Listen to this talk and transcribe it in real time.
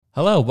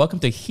Hello, welcome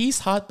to He's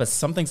Hot, but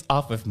Something's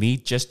Off with me,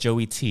 just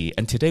Joey T.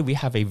 And today we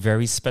have a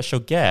very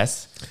special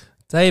guest.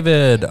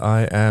 David,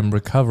 I am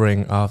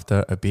recovering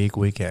after a big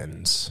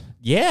weekend.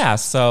 Yeah,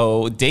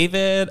 so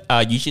David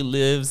usually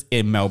lives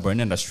in Melbourne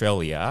in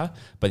Australia,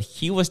 but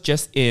he was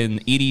just in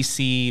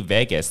EDC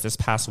Vegas this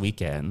past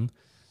weekend,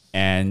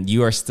 and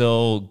you are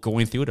still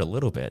going through it a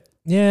little bit.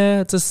 Yeah,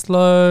 it's a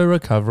slow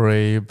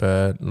recovery,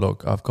 but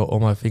look, I've got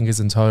all my fingers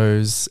and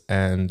toes,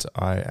 and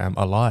I am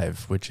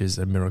alive, which is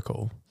a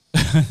miracle.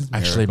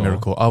 Actually, a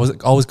miracle. I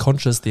was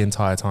conscious the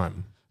entire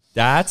time.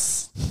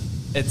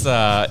 If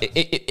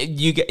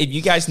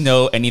you guys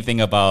know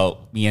anything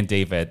about me and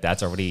David,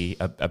 that's already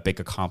a big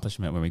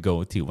accomplishment when we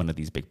go to one of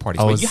these big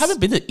parties. But you haven't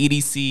been to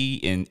EDC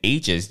in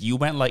ages. You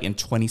went like in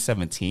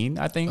 2017,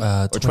 I think,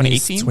 or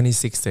 2018?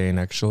 2016,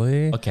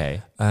 actually.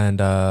 Okay. And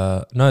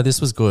no, this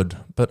was good.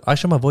 But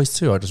actually, my voice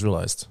too, I just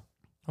realized.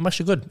 I'm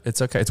actually good.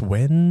 It's okay. It's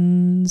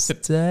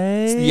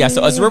Wednesday. Yeah,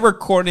 so as we're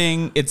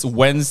recording, it's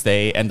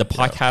Wednesday, and the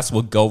podcast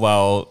will go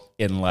out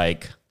in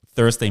like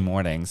Thursday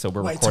morning. So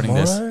we're recording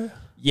tomorrow? This.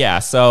 Yeah.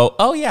 So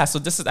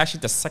this is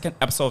actually the second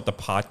episode of the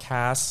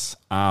podcast.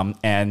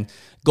 And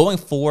going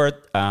forward,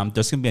 there's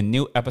going to be a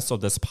new episode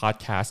of this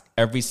podcast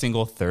every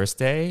single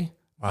Thursday.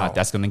 Wow.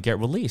 That's going to get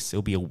released.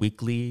 It'll be a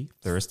weekly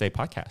Thursday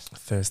podcast.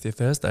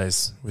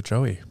 Thursdays with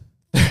Joey.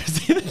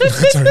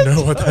 I don't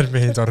know what that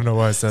means. I don't know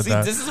why I said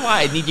that. This is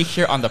why I need you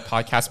here on the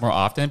podcast more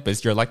often,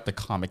 because you're like the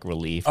comic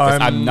relief.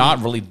 I'm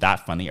not really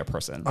that funny a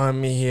person.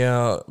 I'm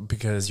here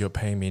because you're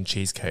paying me in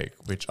cheesecake,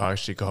 which I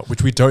actually got,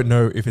 which we don't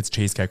know if it's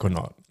cheesecake or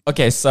not.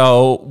 Okay,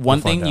 so one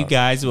thing you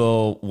guys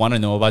will want to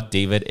know about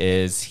David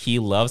is he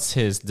loves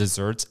his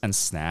desserts and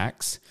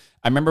snacks.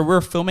 I remember we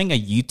were filming a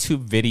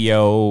YouTube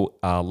video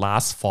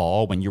last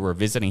fall when you were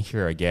visiting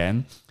here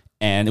again,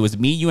 and it was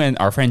me, you, and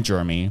our friend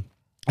Jeremy.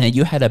 And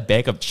you had a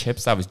bag of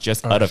chips that was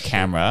just out of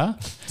camera.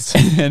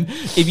 And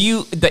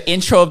the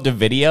intro of the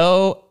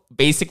video,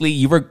 basically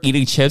you were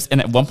eating chips, and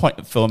at one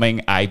point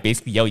filming, I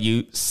basically yelled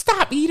you,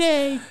 "Stop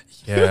eating!"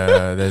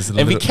 Yeah,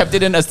 and we kept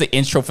it in as the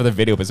intro for the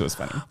video because it was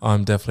funny.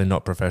 I'm definitely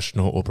not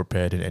professional or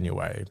prepared in any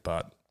way,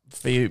 but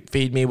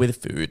feed me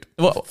with food.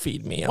 Well,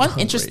 feed me. One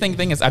interesting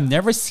thing is I've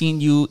never seen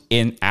you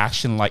in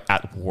action like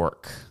at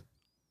work.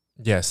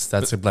 Yes,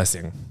 that's a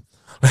blessing.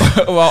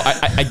 Well,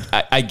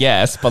 I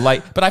guess, but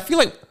I feel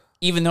like,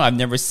 even though I've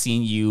never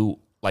seen you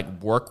like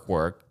work,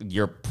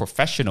 you're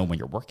professional when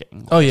you're working.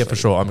 Honestly. Oh yeah, for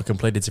sure. I'm a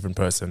completely different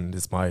person.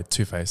 It's my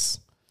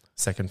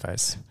second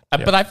face.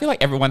 But I feel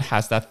like everyone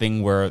has that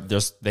thing where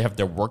they have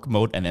their work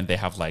mode and then they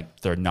have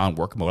like their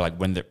non-work mode. Like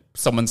when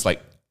someone's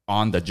like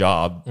on the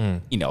job,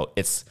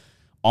 it's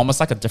almost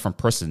like a different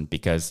person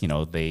because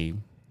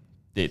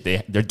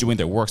they're doing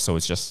their work, so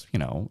it's just they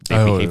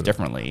behave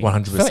differently. 100%.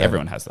 I feel like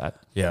everyone has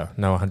that. Yeah,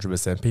 no,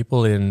 100%.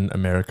 People in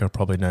America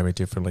probably know me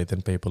differently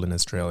than people in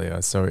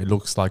Australia, so it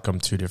looks like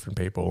I'm two different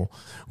people,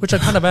 which I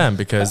kind of am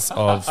because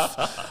of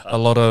a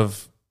lot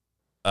of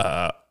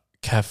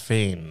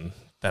caffeine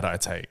that I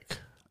take.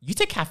 You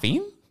take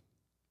caffeine?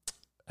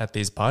 At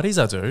these parties,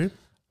 I do.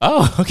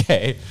 Oh,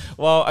 okay.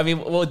 Well, I mean,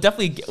 we'll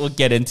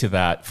get into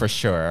that for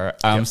sure.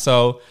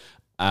 So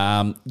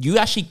you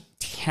actually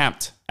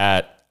camped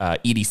at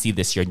EDC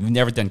this year. You've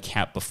never done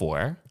camp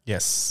before.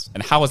 Yes.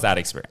 And how was that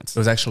experience? It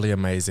was actually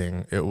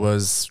amazing. It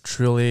was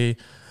truly,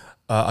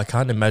 I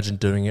can't imagine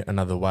doing it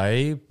another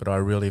way, but I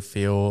really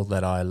feel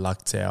that I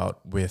lucked out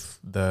with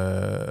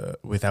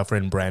our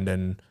friend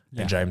Brandon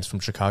and James from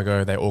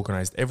Chicago. They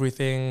organized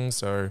everything.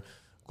 So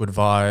good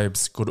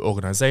vibes, good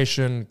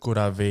organization, good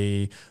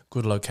RV,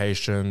 good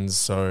locations.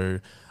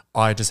 So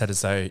I just had to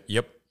say,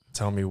 yep,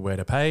 tell me where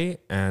to pay,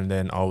 and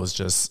then I was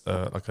just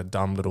like a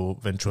dumb little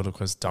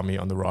ventriloquist dummy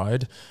on the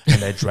ride,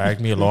 and they dragged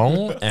me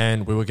along,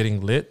 and we were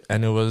getting lit,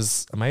 and it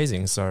was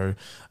amazing. So,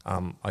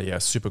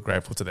 super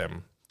grateful to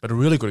them. But a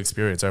really good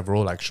experience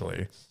overall,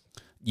 actually.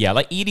 Yeah,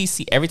 like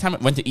EDC. Every time I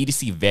went to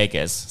EDC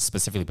Vegas,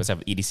 specifically because I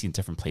have EDC in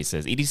different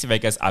places, EDC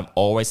Vegas, I've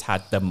always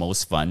had the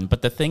most fun.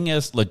 But the thing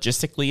is,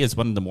 logistically, is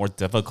one of the more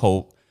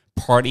difficult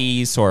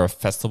parties or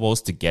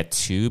festivals to get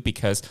to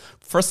because,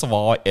 first of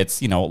all,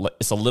 it's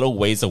a little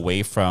ways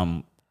away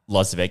from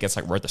Las Vegas,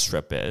 like where the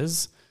Strip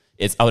is.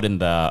 It's out in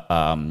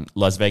the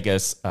Las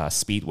Vegas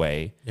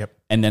Speedway. Yep.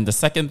 And then the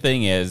second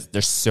thing is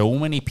there's so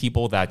many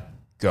people that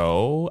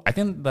go. I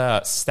think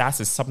the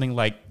stats is something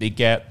like they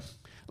get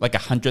like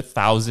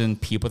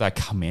 100,000 people that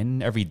come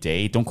in every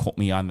day. Don't quote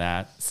me on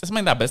that. It's something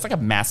like that, but it's like a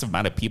massive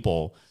amount of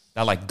people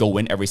that like go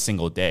in every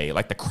single day.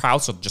 Like the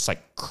crowds are just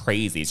like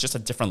crazy. It's just a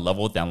different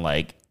level than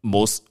like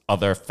most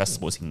other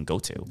festivals you can go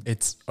to.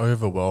 It's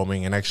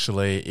overwhelming. And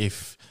actually,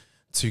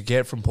 to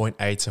get from point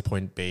A to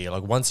point B,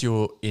 like once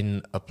you're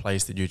in a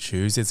place that you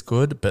choose, it's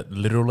good. But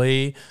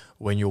literally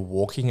when you're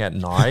walking at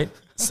night,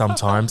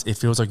 sometimes it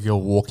feels like you're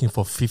walking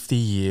for 50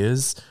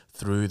 years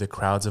through the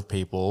crowds of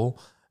people.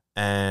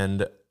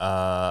 And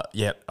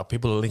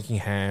people are linking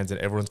hands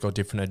and everyone's got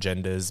different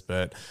agendas.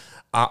 But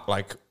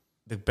like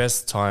the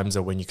best times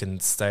are when you can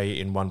stay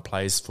in one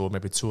place for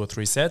maybe 2 or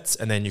 3 sets,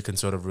 and then you can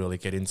sort of really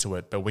get into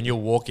it. But when you're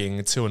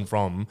walking to and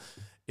from,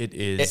 it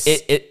is...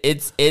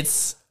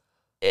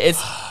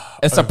 It's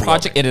it's a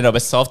project in and of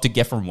itself to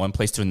get from one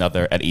place to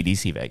another at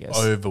EDC Vegas.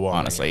 Overwhelming.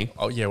 Honestly.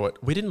 Oh yeah,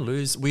 we didn't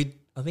lose.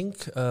 I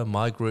think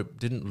my group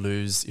didn't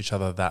lose each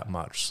other that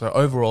much. So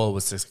overall, it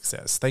was a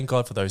success. Thank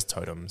God for those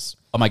totems.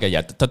 Oh my God,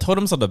 yeah. The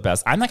totems are the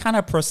best. I'm the kind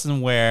of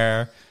person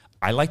where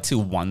I like to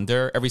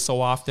wonder every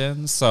so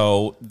often.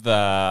 So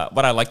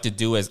what I like to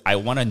do is I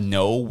want to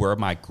know where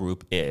my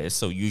group is.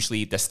 So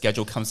usually the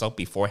schedule comes out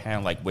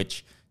beforehand, like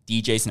which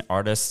DJs and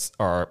artists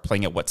are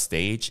playing at what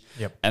stage.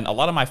 Yep. And a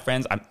lot of my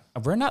friends,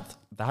 we're not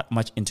that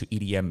much into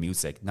EDM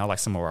music. Not like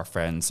some of our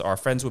friends. Our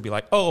friends would be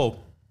like, oh,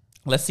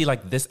 let's see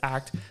like this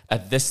act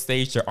at this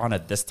stage. They're on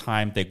at this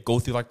time. They go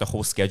through like the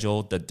whole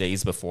schedule the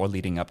days before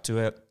leading up to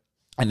it.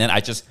 And then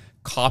I just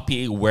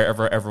copy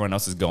wherever everyone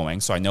else is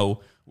going. So I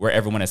know where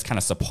everyone is kind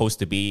of supposed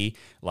to be.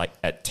 Like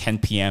at 10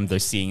 p.m., they're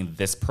seeing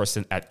this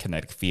person at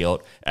Kinetic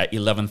Field. At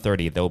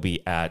 11:30, they'll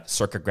be at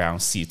Circuit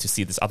Ground C to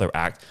see this other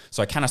act.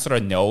 So I kind of sort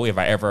of know if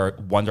I ever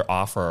wander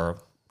off or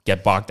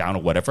get bogged down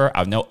or whatever,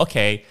 I'll know,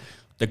 okay,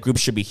 the group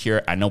should be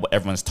here. I know what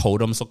everyone's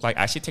totems look like.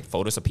 I actually take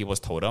photos of people's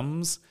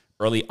totems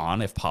early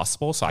on if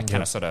possible. So I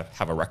kind of sort of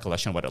have a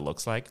recollection of what it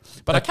looks like.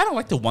 But I kind of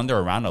like to wander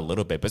around a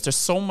little bit. But there's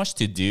so much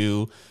to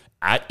do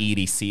at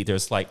EDC.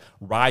 There's like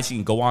rides you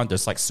can go on.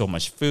 There's like so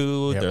much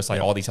food. There's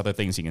like all these other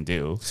things you can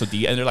do. So do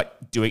you end up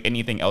like doing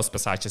anything else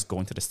besides just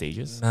going to the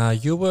stages? Nah,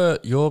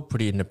 you're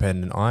pretty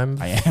independent. I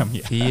am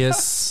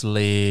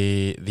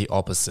fiercely the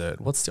opposite.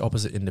 What's the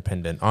opposite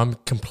independent? I'm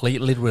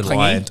completely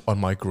reliant on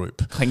my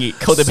group. Clingy,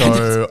 codependent.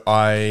 So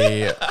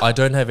I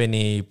don't have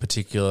any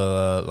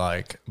particular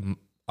like.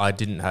 I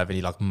didn't have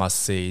any like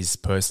must-sees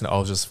person. I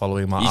was just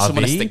following my RV. You just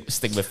want to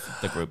stick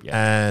with the group,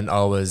 And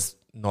I was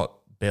not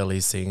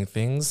barely seeing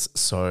things.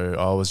 So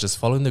I was just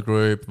following the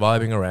group,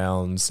 vibing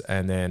around.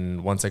 And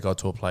then once I got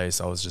to a place,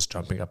 I was just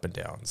jumping up and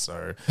down.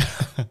 So,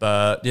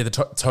 but yeah, the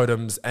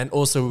totems. And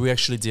also we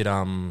actually did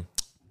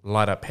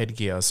light up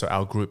headgear. So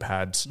our group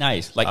had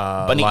nice, like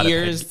bunny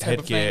ears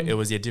headgear. It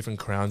was different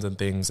crowns and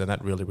things. And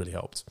that really, really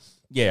helped.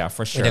 Yeah,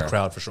 for sure. In a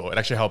crowd, for sure. It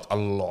actually helped a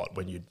lot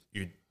when you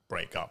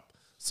break up.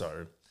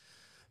 So...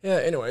 yeah,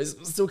 anyways,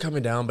 still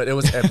coming down, but it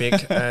was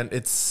epic. And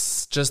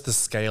it's just the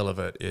scale of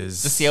it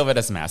is... the scale of it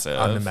is massive.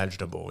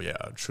 Unimaginable, yeah,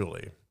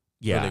 truly.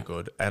 Yeah. Really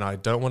good. And I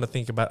don't want to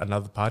think about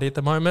another party at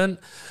the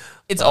moment.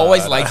 It's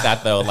always like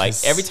that, though. Like,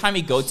 every time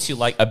you go to,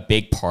 like, a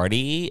big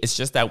party, it's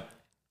just that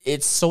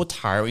it's so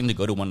tiring to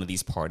go to one of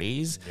these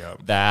parties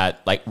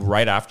that, like,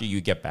 right after you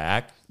get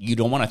back, you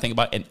don't want to think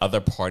about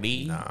another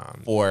party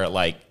for,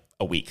 like,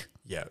 a week.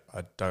 Yeah,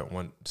 I don't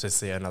want to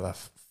see another...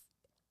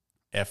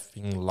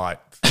 effing light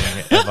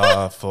thing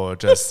ever for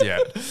just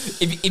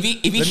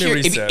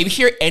If you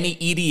hear any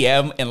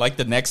EDM in like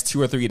the next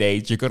 2 or 3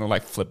 days, you're gonna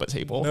like flip a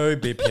table. No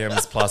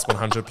BPMs plus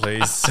 100,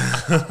 please.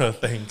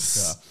 Thanks.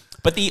 Yeah.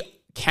 But the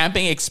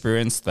camping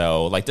experience,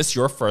 though, like this is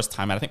your first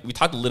time, and I think we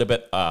talked a little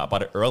bit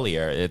about it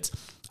earlier.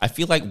 I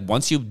feel like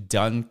once you've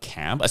done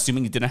camp,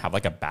 assuming you didn't have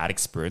like a bad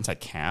experience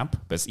at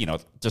camp, but you know,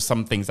 just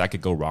some things that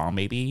could go wrong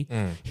maybe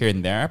here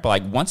and there. But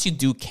like once you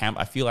do camp,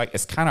 I feel like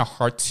it's kind of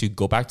hard to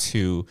go back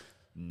to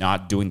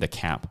not doing the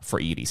camp for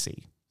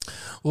EDC.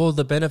 Well,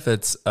 the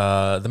benefits,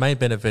 the main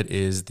benefit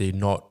is the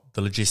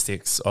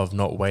logistics of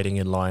not waiting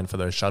in line for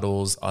those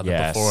shuttles either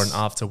before and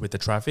after with the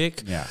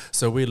traffic. Yeah.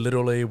 So we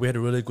had a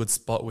really good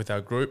spot with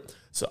our group.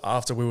 So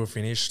after we were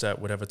finished at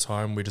whatever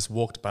time, we just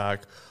walked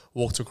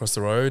across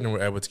the road and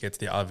were able to get to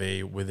the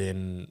RV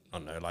within, I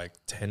don't know, like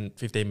 10,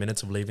 15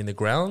 minutes of leaving the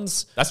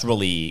grounds. That's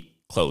really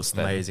close.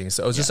 Amazing.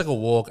 So it was just like a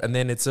walk, and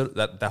then it's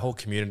that whole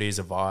community is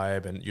a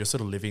vibe, and you're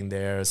sort of living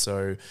there.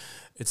 So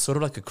it's sort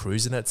of like a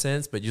cruise in that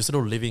sense, but you're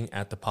sort of living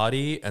at the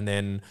party, and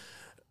then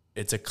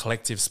it's a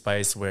collective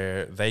space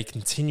where they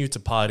continue to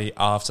party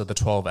after the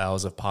 12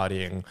 hours of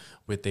partying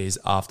with these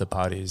after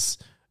parties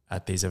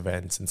at these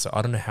events. And so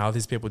I don't know how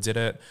these people did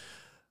it.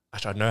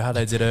 Actually, I know how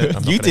they did it.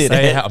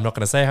 I'm not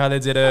going to say how they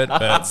did it,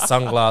 but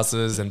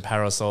sunglasses and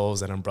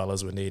parasols and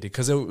umbrellas were needed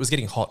because it was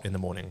getting hot in the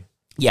morning.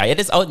 Yeah, it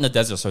is out in the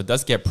desert, so it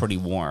does get pretty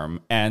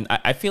warm. And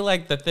I feel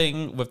like the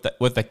thing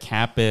with the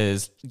camp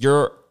is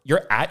you're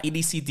at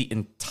EDC the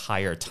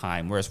entire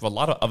time, whereas for a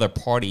lot of other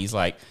parties,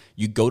 like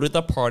you go to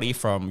the party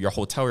from your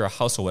hotel or your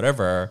house or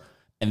whatever,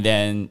 and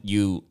then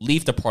you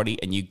leave the party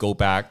and you go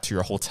back to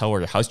your hotel or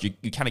your house.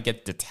 You kind of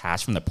get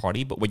detached from the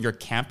party. But when you're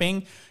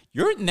camping,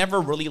 you're never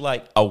really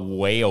like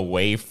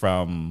away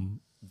from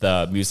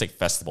the music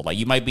festival. Like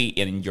you might be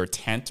in your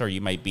tent or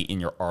you might be in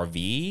your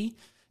RV.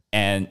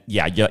 And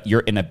yeah,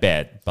 you're in a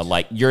bed, but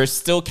like you're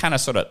still kind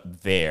of sort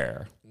of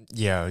there.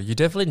 Yeah, you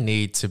definitely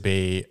need to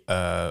be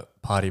a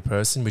party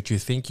person, which you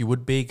think you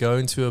would be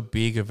going to a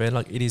big event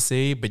like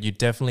EDC, but you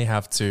definitely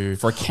have to...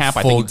 For camp,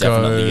 I think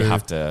definitely you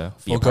have to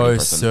be a party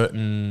person.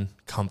 Certain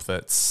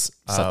comforts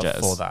Such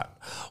as? For that.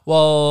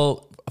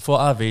 Well, for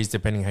RVs,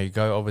 depending how you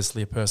go,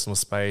 obviously personal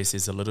space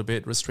is a little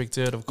bit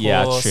restricted, of course.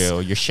 Yeah, true.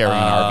 You're sharing an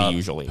RV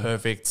usually.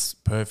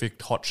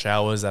 Perfect hot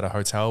showers at a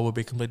hotel will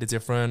be completely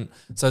different.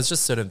 So it's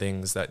just certain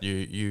things that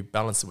you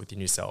balance it within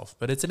yourself.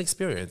 But it's an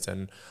experience,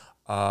 and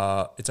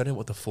It's only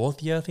the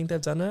 4th year I think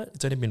they've done it.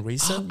 It's only been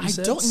recent. I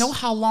don't know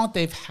how long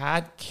they've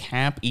had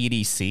Camp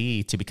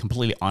EDC, to be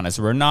completely honest.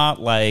 We're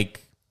not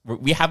like,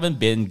 we haven't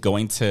been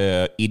going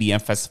to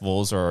EDM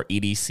festivals or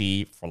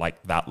EDC for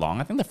like that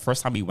long. I think the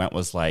first time we went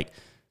was like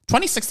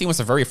 2016 was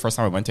the very first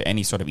time I went to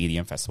any sort of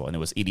EDM festival, and it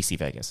was EDC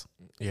Vegas.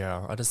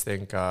 Yeah, I just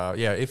think,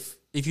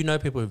 if you know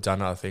people who've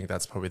done it, I think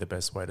that's probably the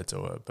best way to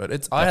do it.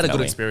 But I had a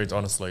good experience,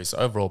 honestly. So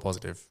overall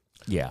positive.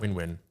 Yeah.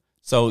 Win-win.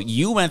 So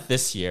you went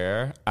this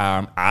year.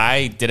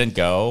 I didn't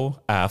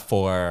go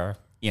for,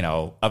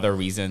 other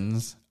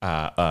reasons,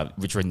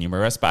 which were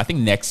numerous. But I think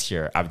next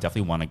year I would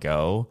definitely want to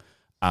go.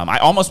 I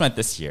almost went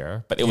this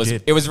year, but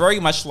it was very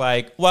much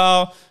like,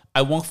 well,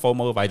 I won't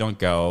FOMO if I don't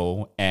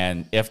go.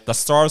 And if the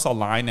stars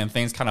align and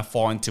things kind of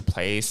fall into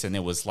place, and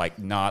it was like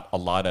not a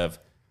lot of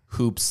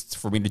hoops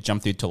for me to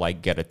jump through to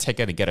like get a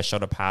ticket and get a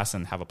shuttle pass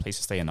and have a place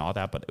to stay and all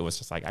that. But it was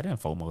just like, I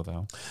didn't FOMO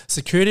though.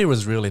 Security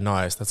was really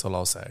nice. That's all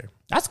I'll say.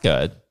 That's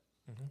good.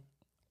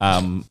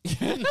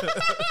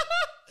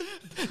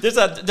 There's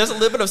a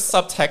little bit of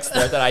subtext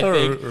there that I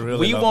think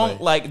really we won't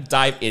like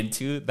dive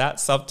into that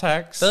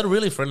subtext. They're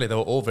really friendly. They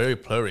were all very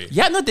plurry.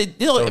 Yeah, no, they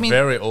were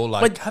very all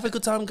like, have a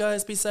good time,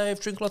 guys. Be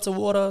safe. Drink lots of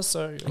water.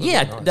 So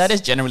yeah, nice. That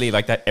is generally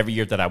like that every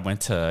year that I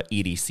went to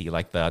EDC.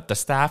 Like the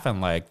staff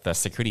and like the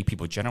security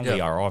people generally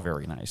are all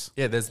very nice.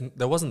 Yeah,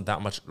 there wasn't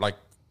that much like.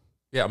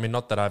 Yeah, I mean,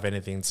 not that I have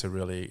anything to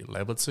really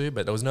label to,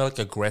 but there was no like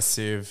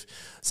aggressive.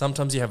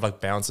 Sometimes you have like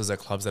bouncers at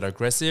clubs that are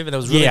aggressive, and there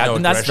was really no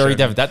aggression. That's very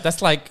different.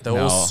 That's like they're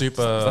all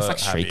super. That's like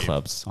straight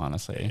clubs,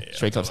 honestly. Yeah,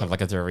 straight clubs have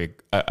like a very.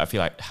 I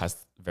feel like has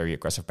very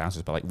aggressive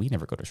bouncers, but like we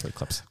never go to straight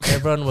clubs.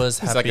 Everyone was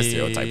happy, like a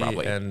stereotype,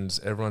 probably, and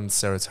everyone's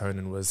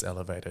serotonin was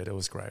elevated. It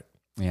was great.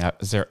 Yeah,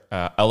 is there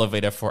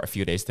elevated for a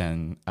few days,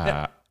 then,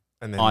 and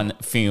then on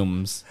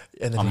fumes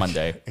on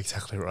Monday.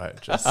 Exactly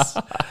right. Just.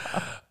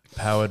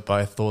 Powered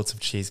by thoughts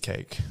of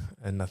cheesecake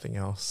and nothing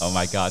else. Oh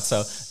my God.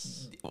 So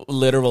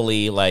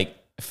literally like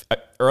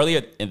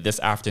earlier in this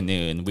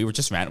afternoon, we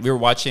were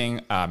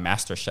watching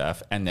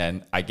MasterChef, and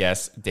then I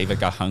guess David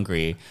got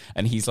hungry,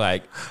 and he's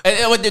like,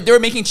 and they were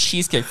making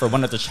cheesecake for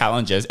one of the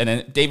challenges. And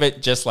then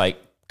David just like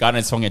got on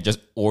his phone and just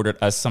ordered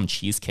us some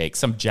cheesecake,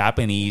 some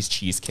Japanese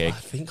cheesecake. I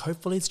think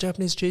hopefully it's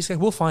Japanese cheesecake.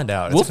 We'll find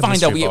out. We'll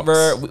find out.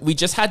 We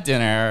just had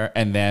dinner,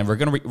 and then we're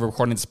going to we're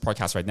recording this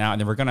podcast right now, and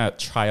then we're going to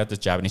try out this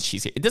Japanese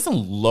cheesecake. It doesn't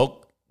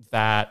look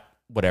that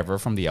whatever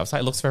from the outside.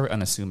 It looks very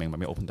unassuming when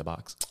we open the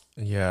box.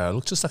 Yeah, it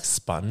looks just like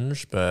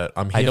sponge, but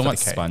I'm here I don't want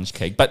sponge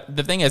cake. But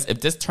the thing is,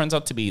 if this turns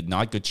out to be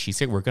not good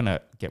cheesecake, we're going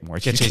to get more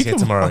cheesecake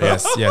tomorrow.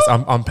 Yes.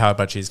 I'm powered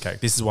by cheesecake.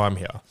 This is why I'm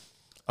here.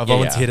 I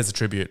volunteered as a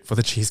tribute for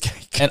the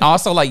cheesecake. And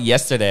also, like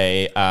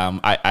yesterday,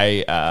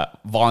 I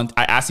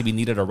asked if he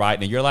needed a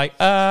ride, and you're like,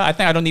 I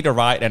think I don't need a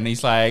ride. And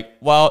he's like,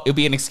 well, it'll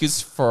be an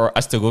excuse for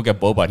us to go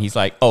get boba. And he's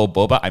like, oh,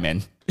 boba, I'm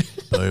in.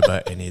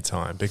 Boba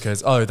anytime.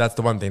 Because, that's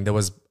the one thing. There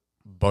was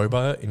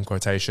boba, in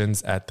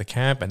quotations, at the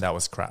camp, and that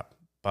was crap.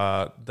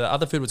 But the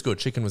other food was good.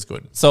 Chicken was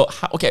good. So,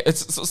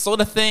 so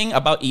the thing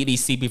about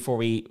EDC before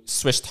we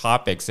switch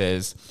topics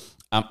is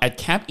at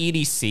Camp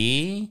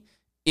EDC,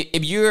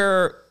 if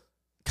you're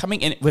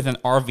coming in with an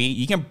RV,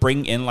 you can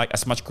bring in like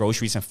as much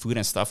groceries and food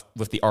and stuff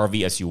with the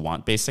RV as you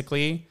want,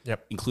 basically.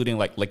 Yep. Including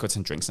like liquids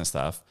and drinks and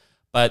stuff.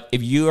 But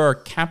if you are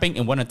camping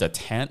in one of the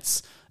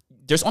tents,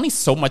 there's only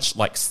so much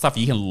like stuff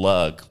you can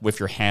lug with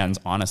your hands,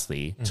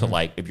 honestly, to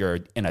like if you're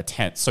in a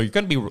tent. So you're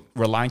going to be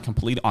relying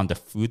completely on the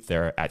food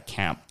there at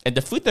camp. And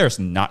the food there is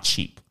not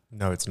cheap.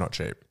 No, it's not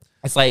cheap.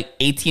 It's like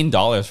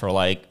 $18 for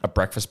like a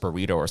breakfast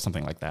burrito or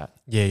something like that.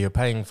 Yeah, you're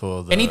paying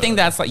for anything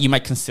that's like you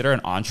might consider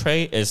an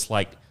entree is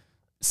like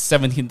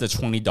 $17 to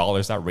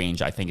 $20, that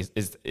range, I think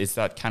is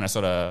that kind of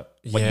sort of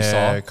what you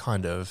saw? Yeah,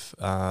 kind of.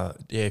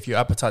 If your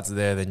appetite's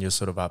there, then you're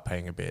sort of up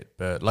paying a bit.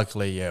 But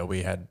luckily,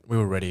 we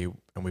were ready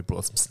and we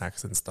brought some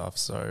snacks and stuff.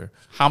 So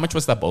how much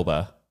was that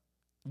boba?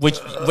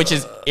 Which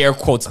is air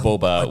quotes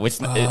boba,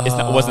 which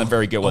wasn't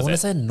very good, was it? I want to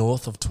say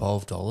north of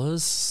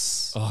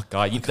 $12. Oh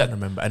God, I can't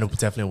remember, and it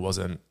definitely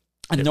wasn't.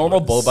 A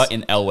normal boba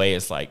in LA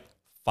is like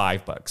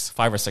 $5, $5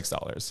 or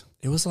 $6.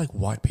 It was like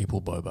white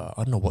people boba.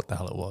 I don't know what the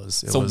hell it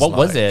was.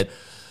 Was it?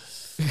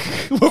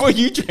 What were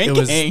you drinking? It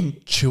was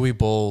chewy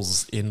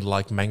balls in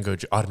like mango.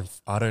 I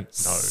don't know.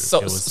 So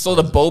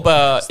the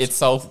boba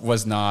itself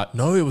was not.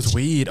 No, it was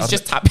weird. It's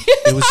just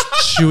it was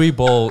chewy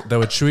ball. They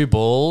were chewy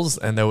balls,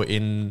 and they were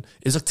in.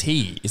 It was like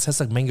tea. It has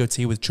like mango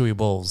tea with chewy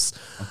balls.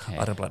 Okay.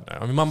 I don't know.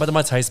 I mean,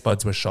 my taste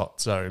buds were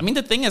shot. So I mean,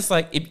 the thing is,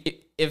 like,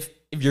 if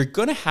you're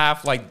gonna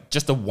have like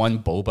just the one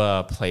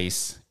boba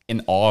place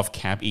in all of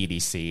Camp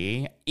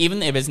EDC,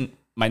 even if it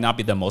might not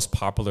be the most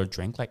popular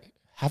drink, like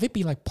have it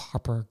be like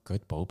proper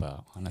good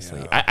boba,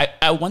 honestly. Yeah.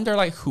 I wonder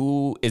like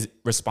who is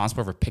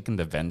responsible for picking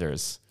the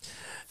vendors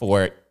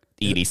for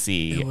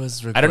EDC. It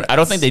was I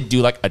don't think they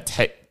do like a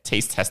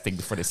taste testing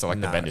before they select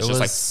the vendors. Just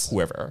like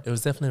whoever. It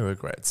was definitely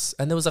regrets.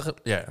 And there was like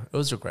it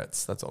was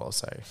regrets. That's all I'll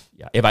say.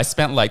 Yeah. If I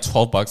spent like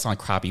 $12 on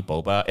crappy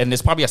boba, and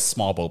it's probably a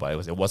small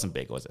boba, it wasn't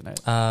big, wasn't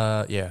it?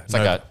 Yeah. It's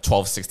like a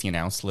 12, 16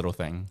 ounce little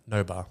thing.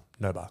 No bar.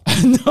 No.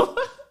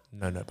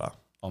 No bar.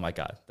 Oh my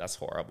God, that's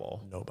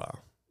horrible. No bar.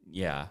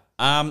 Yeah.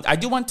 I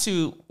do want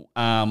to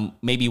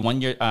maybe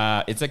 1 year.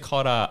 Is it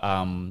called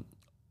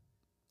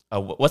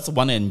what's the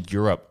one in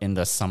Europe in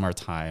the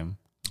summertime?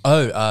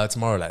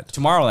 Tomorrowland.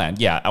 Tomorrowland.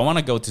 Yeah, I want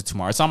to go to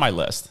tomorrow. It's on my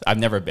list. I've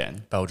never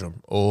been.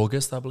 Belgium.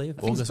 August, I believe.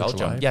 August or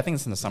July. Yeah, I think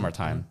it's in the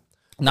summertime.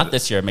 Not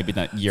this year, maybe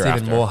the year it's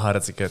after. even more harder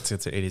to get to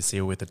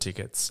EDC with the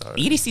tickets. So.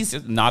 EDC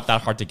is not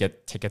that hard to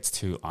get tickets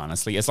to,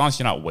 honestly, as long as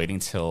you're not waiting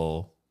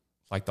till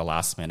like the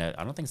last minute.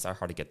 I don't think it's that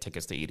hard to get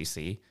tickets to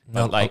EDC.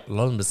 No, but like a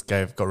lot of them just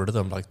got rid of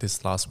them like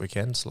this last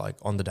weekend, like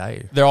on the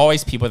day. There are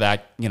always people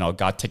that,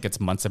 got tickets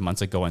months and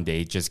months ago and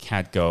they just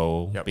can't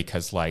go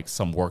because like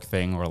some work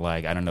thing or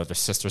like, I don't know, their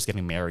sister's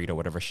getting married or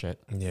whatever shit.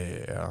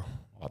 Yeah.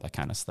 All that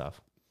kind of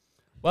stuff.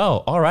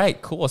 Well, all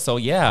right, cool. So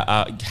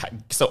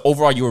so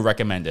overall you would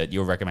recommend it. You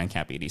would recommend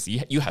Camp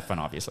EDC. You had fun,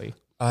 obviously.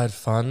 I had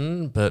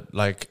fun, but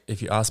like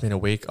if you ask me in a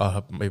week,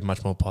 I'll be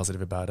much more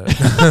positive about it.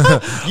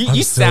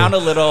 you sound a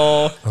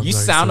little. You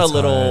sound a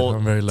little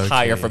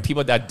tired. Key. For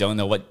people that don't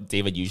know what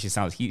David usually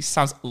sounds, he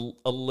sounds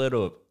a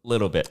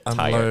little bit I'm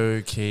tired.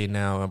 Low key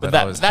now, but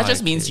that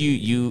just means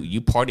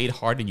you partied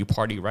hard and you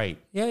party right.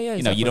 Yeah.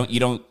 Exactly.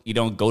 You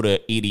don't go to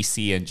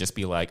EDC and just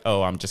be like,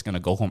 oh, I'm just gonna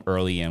go home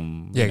early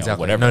and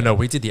exactly. Whatever. No,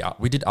 we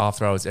did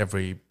after hours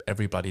every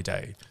bloody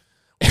day.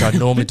 Which I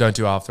normally don't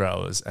do after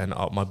hours, and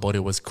my body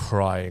was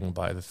crying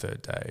by the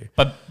third day.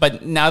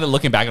 But now that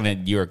looking back on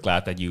it, you were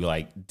glad that you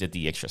like did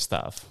the extra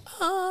stuff.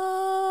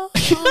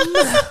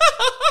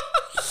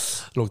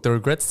 Look, the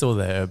regret's still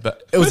there,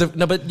 but it was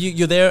but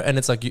you're there, and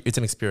it's like it's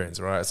an experience,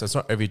 right? So it's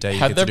not every day you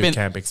get to do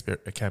Camp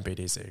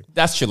EDC.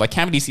 That's true. Like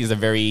Camp EDC is a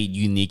very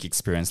unique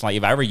experience. Like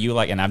if I were you,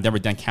 like, and I've never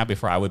done camp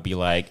before, I would be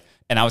like,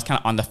 and I was kind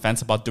of on the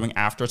fence about doing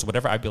afters or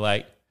whatever. I'd be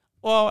like,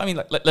 well, I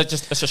mean, let's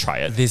just try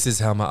it. This is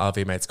how my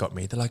RV mates got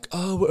me. They're like,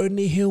 "Oh, we're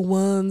only here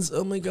once.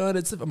 Oh my god,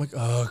 I'm like,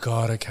 "Oh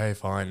god, okay,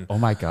 fine." Oh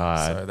my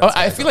god. So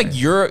I feel like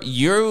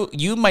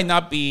you might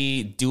not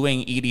be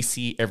doing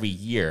EDC every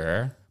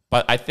year,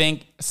 but I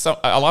think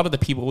a lot of the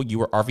people you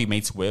were RV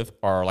mates with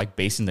are like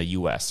based in the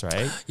US,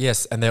 right?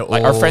 Yes, and they're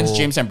like all our friends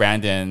James and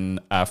Brandon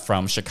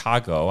from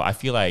Chicago. I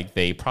feel like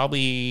they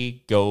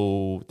probably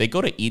go to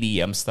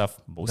EDM stuff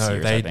most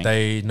years. I think.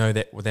 They know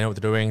what they're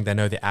doing. They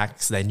know the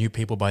acts. They knew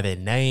people by their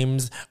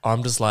names.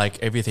 I'm just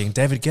like everything.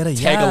 David Guetta,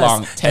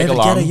 yes. Tag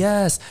along. Guetta,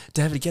 yes.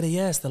 David Guetta,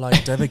 yes. They're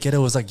like David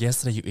Guetta was like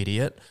yesterday, you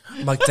idiot.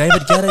 I'm like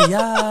David Guetta,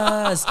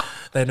 yes.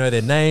 They know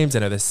their names. They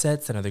know their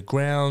sets. They know their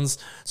grounds.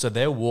 So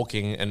they're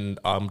walking, and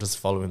I'm just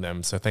following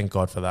them. So thank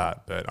God for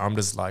that. But I'm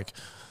just like,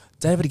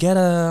 David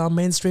Guetta, I'm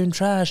mainstream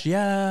trash,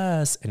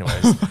 yes.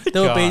 Anyways,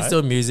 there were beats,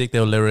 there were music,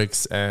 there were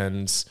lyrics,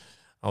 and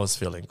I was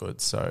feeling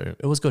good. So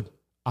it was good.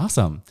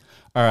 Awesome.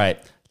 All right.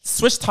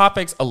 Switch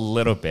topics a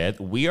little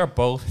bit. We are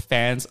both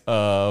fans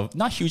of,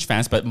 not huge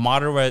fans, but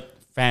moderate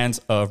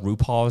fans of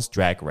RuPaul's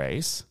Drag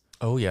Race.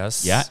 Oh,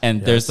 yes. Yeah.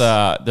 And there's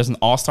an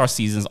all-star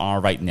seasons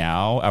on right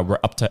now. We're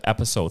up to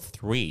episode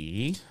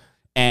 3.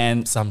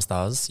 And some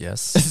stars,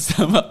 yes.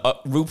 Some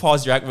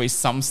RuPaul's Drag Race,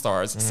 some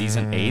stars,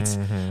 season 8.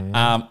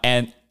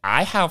 And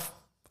I have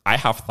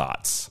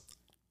thoughts.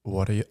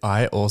 What are you?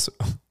 I also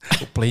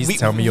please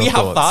tell me your thoughts.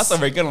 We have thoughts,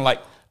 and we're gonna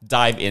like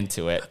dive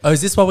into it. Oh,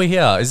 is this why we're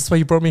here? Is this why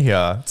you brought me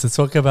here to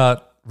talk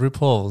about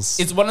RuPaul's?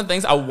 It's one of the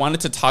things I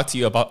wanted to talk to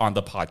you about on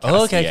the podcast.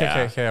 Oh,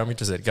 okay. I'm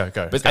interested. Go.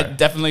 But I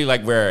definitely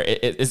like where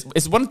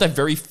it's one of the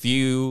very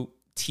few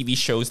TV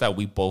shows that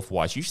we both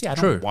watch. Usually I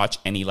don't watch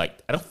any, I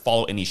don't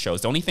follow any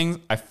shows. The only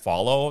thing I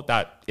follow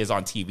that is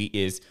on TV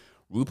is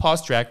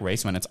RuPaul's Drag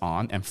Race when it's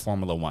on and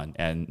Formula One.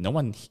 And no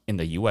one in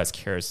the US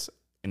cares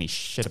any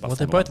shit about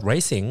Formula they're both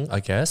racing, I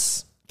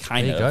guess.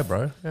 Kind of. There you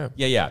go, bro.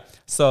 Yeah.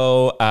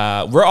 So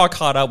we're all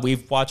caught up.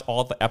 We've watched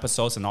all the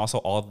episodes and also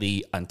all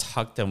the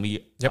Untucked, and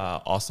we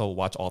also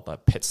watch all the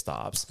pit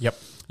stops. Yep.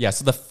 Yeah,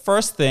 so the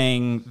first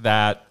thing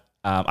that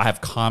I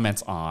have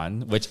comments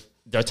on, which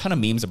there are a ton of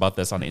memes about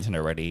this on the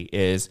internet already,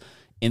 is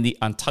in the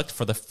Untucked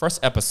for the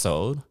first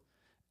episode,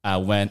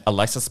 when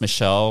Alexis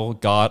Michelle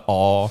got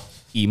all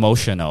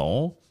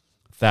emotional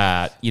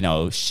that,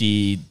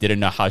 she didn't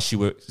know how she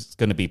was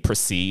going to be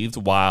perceived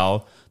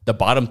while the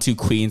bottom 2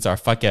 queens are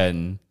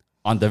fucking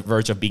on the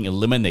verge of being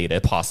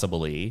eliminated,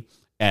 possibly.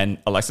 And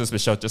Alexis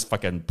Michelle just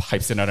fucking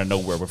pipes in out of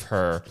nowhere with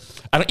her.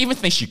 I don't even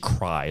think she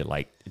cried.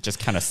 Like, it just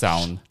kind of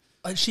sound.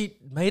 She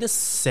made a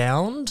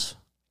sound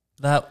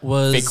that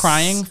was fake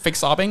crying, fake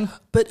sobbing.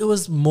 But it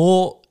was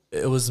more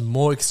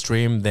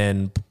extreme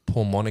than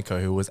poor Monica,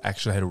 who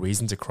actually had a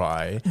reason to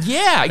cry.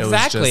 Yeah,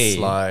 exactly. It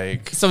was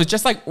just so it's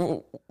just like,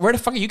 where the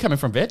fuck are you coming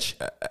from, bitch?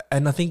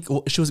 And I think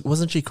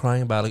wasn't she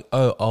crying about like,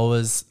 oh, I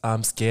was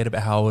scared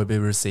about how I would be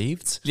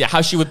received? Yeah,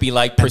 how she would be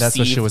like perceived. And that's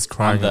what she was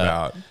crying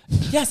about.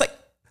 Yeah, it's like,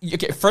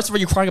 okay, first of all,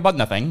 you're crying about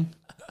nothing.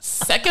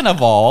 Second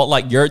of all,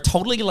 like you're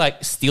totally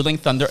like stealing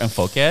thunder and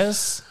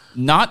focus,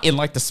 not in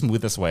like the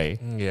smoothest way.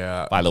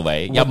 Yeah. By the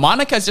way, yeah,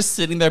 Monica's just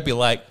sitting there, be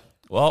like,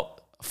 well,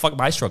 fuck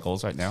my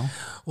struggles right now.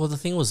 Well, the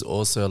thing was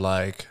also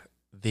like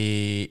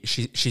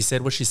she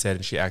said what she said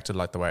and she acted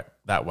like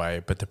that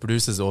way, but the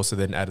producers also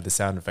then added the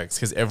sound effects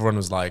because everyone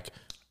was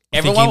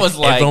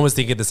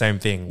thinking the same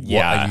thing. Yeah.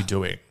 What are you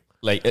doing?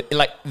 Like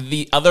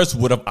the others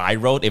would have eye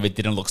rolled if it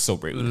didn't look so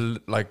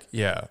rude.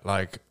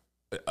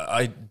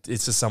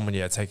 It's just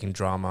someone taking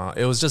drama.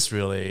 It was just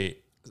really.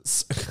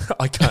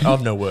 I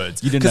have no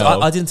words. You didn't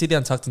know. I didn't see the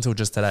Untucked until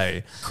just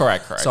today.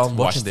 Correct. So I'm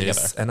watching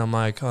this and I'm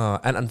like,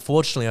 and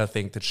unfortunately, I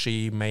think that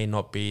she may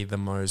not be the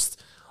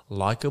most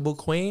likable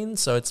queen.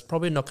 So it's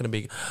probably not going to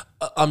be.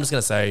 I'm just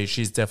going to say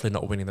she's definitely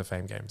not winning the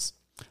Fame Games.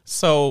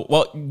 So,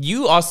 well,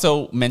 you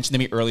also mentioned to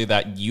me earlier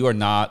that you are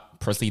not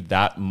personally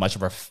that much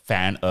of a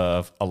fan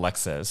of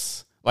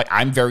Alexis. Like,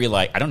 I'm very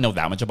I don't know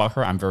that much about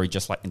her. I'm very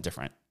just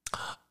indifferent.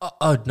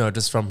 No,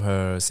 just from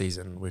her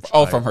season.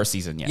 From her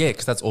season, yeah. Yeah,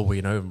 because that's all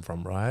we know him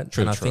from, right?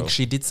 True, I think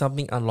she did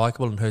something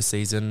unlikable in her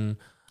season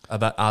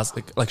about us.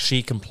 Like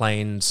she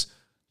complained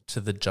to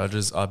the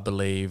judges, I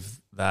believe,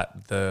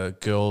 that the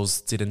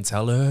girls didn't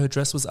tell her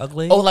dress was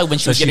ugly. Oh, like when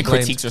she was getting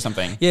critiques or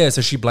something. Yeah,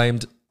 so she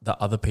blamed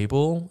the other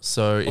people.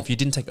 So if you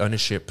didn't take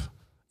ownership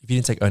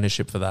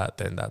for that,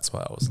 then that's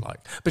what I was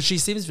like. But she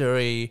seems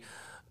very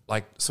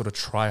sort of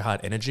try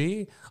hard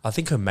energy. I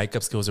think her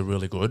makeup skills are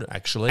really good,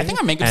 actually. I think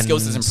her makeup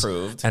skills has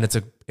improved. And it's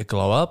a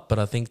glow up, but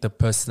I think the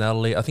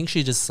personality, I think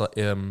she just,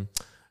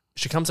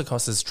 she comes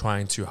across as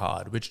trying too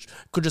hard, which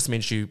could just mean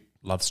she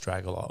loves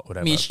drag a lot,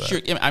 whatever.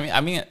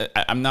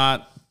 I'm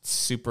not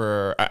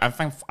super,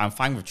 I'm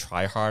fine with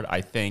try hard.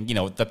 I think,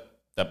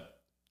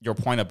 your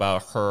point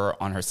about her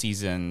on her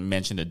season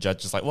mentioned the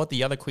judges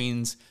the other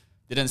queens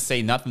didn't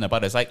say nothing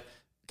about it. It's like,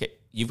 okay,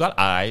 you've got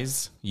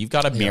eyes, you've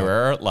got a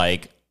mirror,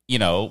 bitch,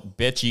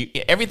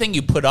 everything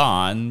you put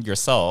on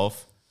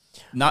yourself,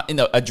 not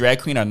a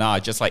drag queen or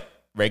not, just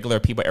regular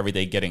people every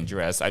day getting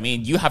dressed. I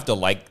mean, you have to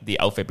like the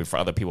outfit before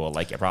other people will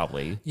like it,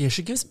 probably. Yeah,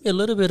 she gives me a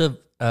little bit of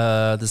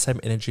the same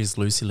energy as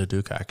Lucy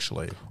LaDuca,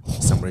 actually,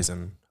 for some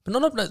reason. But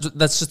no,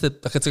 that's just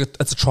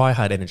it's a try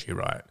hard energy,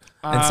 right?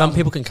 And some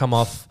people can come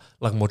off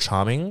more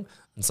charming,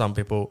 and some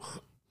people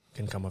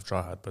can come off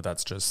try hard. But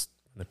that's just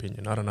an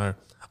opinion. I don't know.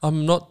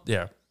 I'm not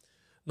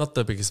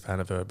the biggest fan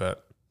of her,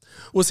 but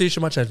we'll see.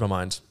 She might change my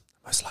mind.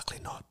 Most likely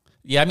not.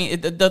 Yeah, I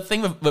mean, the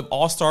thing with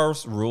All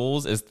Stars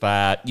rules is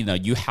that,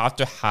 you have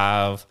to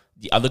have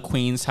the other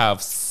queens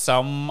have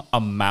some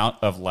amount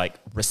of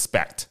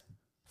respect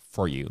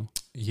for you.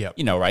 Yeah.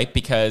 Right?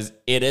 Because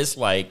it is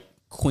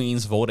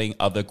queens voting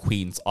other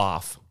queens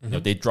off. Mm-hmm.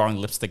 They're drawing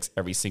lipsticks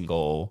every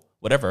single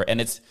whatever. And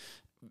it's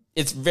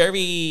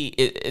very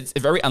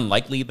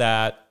unlikely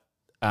that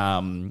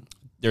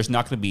there's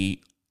not going to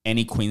be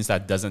any queens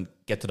that doesn't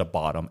get to the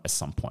bottom at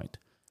some point.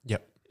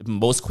 Yep.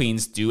 Most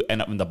queens do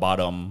end up in the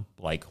bottom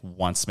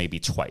once, maybe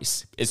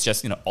twice. It's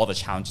just, all the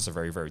challenges are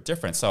very, very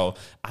different. So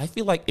I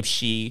feel like if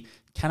she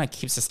kind of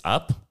keeps this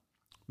up,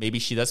 maybe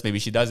she does, maybe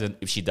she doesn't.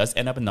 If she does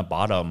end up in the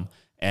bottom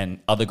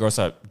and other girls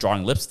are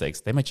drawing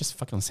lipsticks, they might just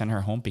fucking send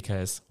her home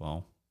because,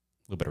 well,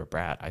 a little bit of a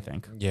brat, I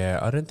think. Yeah,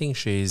 I don't think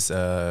she's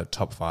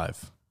top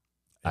 5.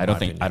 I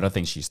don't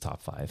think she's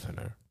top 5. I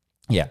know.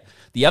 Yeah.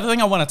 The other thing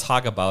I want to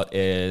talk about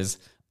is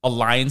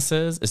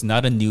alliances is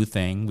not a new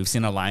thing. We've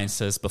seen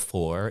alliances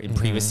before in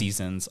previous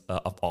seasons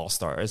of All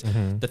Stars.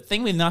 Mm-hmm. The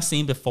thing we've not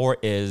seen before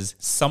is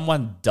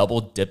someone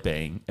double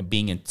dipping and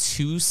being in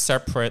 2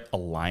 separate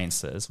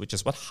alliances, which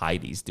is what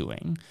Heidi's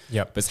doing.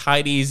 Yep. Because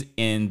Heidi's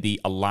in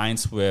the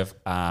alliance with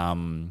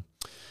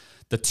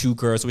the 2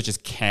 girls, which is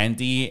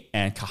Candy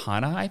and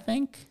Kahana, I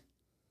think.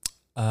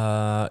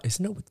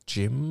 Isn't it with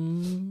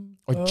Jim?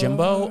 Or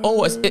Jimbo?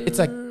 Oh, it's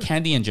like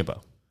Candy and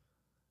Jimbo.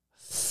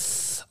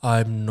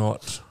 I'm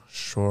not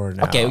sure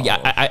now. Okay,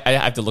 yeah, I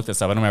have to look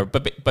this up. I don't remember,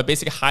 but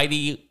basically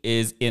Heidi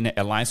is in an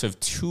alliance with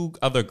 2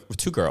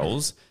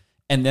 girls,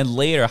 and then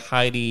later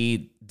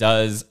Heidi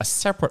does a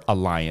separate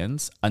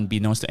alliance,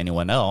 unbeknownst to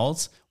anyone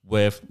else,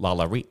 with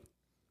Lala Ree.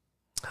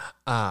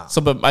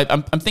 So, but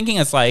I'm thinking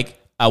it's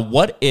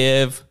what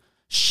if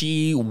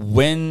she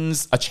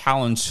wins a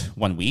challenge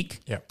one week,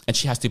 and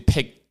she has to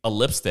pick a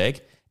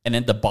lipstick, and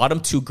then the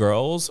bottom 2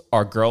 girls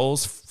are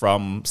girls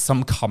from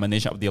some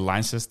combination of the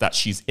alliances that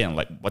she's in.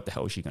 What the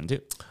hell is she gonna do?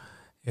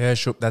 Yeah,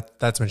 sure.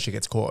 That's when she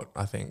gets caught,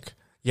 I think.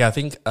 Yeah, I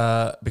think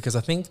because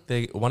I think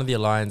one of the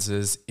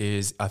alliances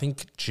is, I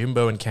think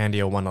Jimbo and Candy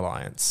are one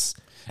alliance.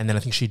 And then I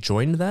think she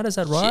joined that. Is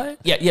that right?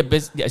 Then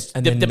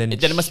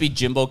it must be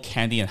Jimbo,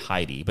 Candy, and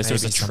Heidi. But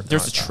there's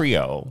a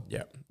trio.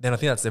 Yeah. Then I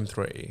think that's them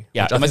 3.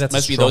 Yeah, it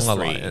must be those 3.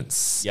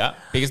 Alliance. Yeah,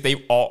 because they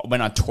all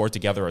went on tour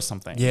together or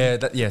something.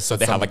 Yeah. So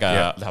they had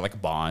a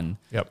bond.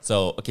 Yep.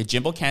 So okay,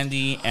 Jimbo,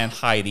 Candy, and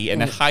Heidi, and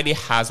then Heidi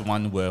has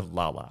one with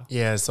Lala.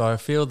 Yeah. So I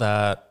feel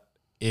that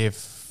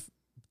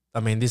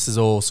this is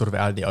all sort of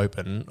out in the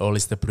open, or at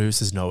least the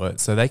producers know it,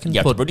 so they can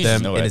put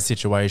them in a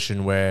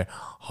situation where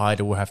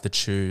Heidi will have to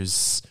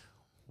choose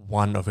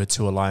one of her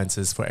 2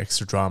 alliances for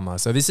extra drama.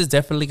 So this is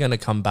definitely going to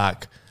come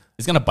back.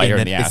 It's going to bite her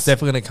in the ass. It's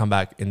definitely going to come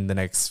back in the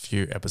next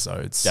few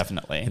episodes.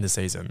 Definitely. In the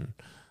season.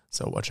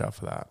 So watch out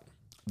for that.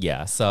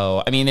 Yeah.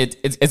 So, I mean,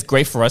 it's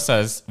great for us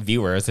as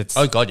viewers. It's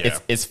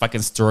It's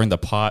fucking stirring the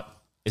pot.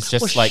 It's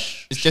just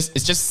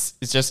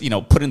it's just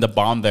putting the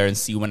bomb there and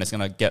see when it's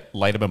going to get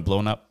light up and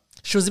blown up.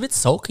 She was a bit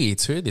sulky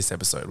too this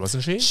episode,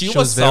 wasn't she? She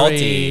was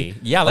salty.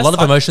 Yeah. A lot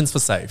of emotions for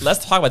Safe.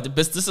 Let's talk about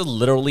this. This is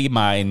literally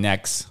my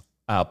next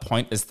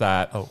point is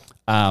that,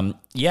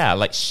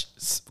 like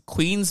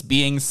queens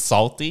being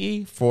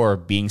salty for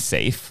being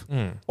safe,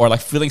 or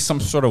like feeling some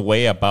sort of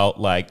way about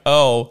like,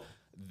 oh,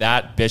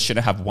 that bitch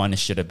shouldn't have won. It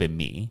should have been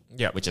me.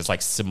 Yeah, which is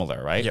like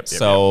similar, right? Yep.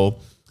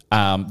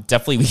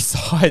 Definitely we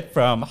saw it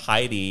from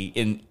Heidi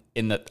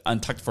in the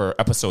Untucked for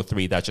episode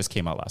 3 that just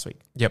came out last week.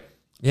 Yep.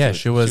 Yeah, So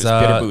she was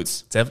bitter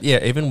boots.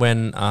 even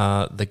when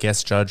the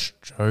guest judge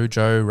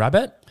Jojo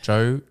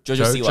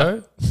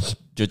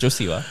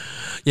Siwa.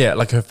 yeah,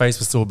 like her face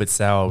was still a bit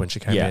sour when she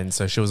came in,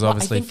 so she was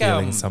obviously think,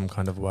 feeling some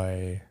kind of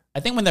way. I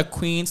think when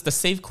the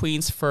safe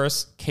queens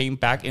first came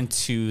back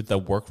into the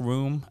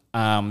workroom,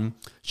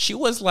 she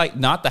was like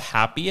not the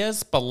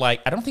happiest, but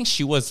like I don't think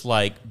she was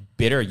like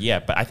bitter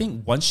yet. But I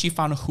think once she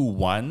found who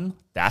won,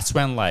 that's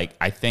when like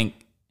I think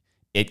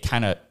it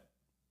kind of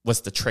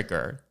was the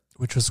trigger.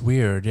 Which was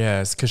weird,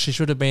 yes, because she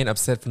should have been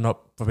upset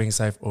for being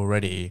safe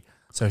already.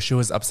 So she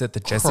was upset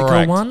that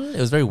Jessica won. It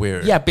was very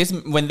weird. Yeah,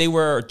 basically when they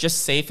were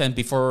just safe and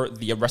before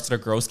the rest of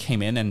the girls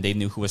came in and they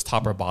knew who was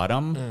top or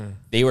bottom,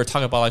 they were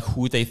talking about like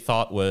who they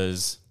thought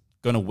was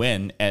going to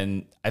win.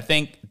 And I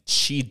think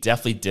she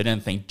definitely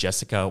didn't think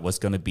Jessica was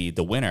going to be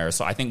the winner.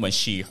 So I think when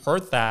she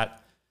heard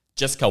that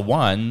Jessica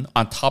won,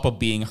 on top of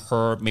being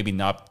her maybe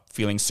not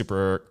feeling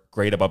super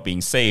great about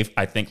being safe,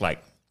 I think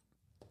like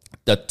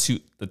the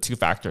two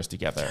factors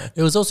together.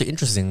 It was also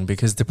interesting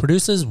because the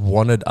producers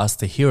wanted us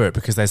to hear it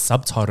because they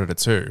subtitled it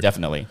too.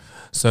 Definitely.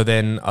 So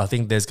then I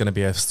think there's going to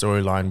be a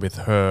storyline with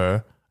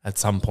her at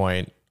some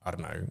point, I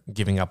don't know,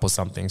 giving up or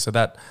something. So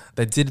that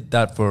they did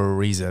that for a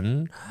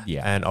reason.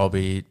 Yeah. And it'll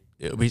be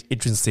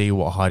interesting to see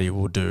what Heidi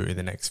will do in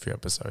the next few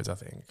episodes, I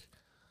think.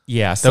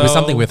 Yeah. There'll be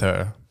something with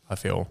her, I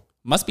feel.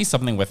 Must be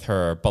something with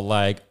her, but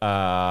like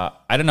I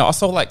don't know.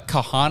 Also, like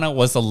Kahana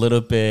was a little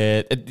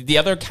bit. The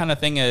other kind of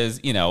thing is,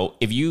 you know,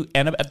 if you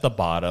end up at the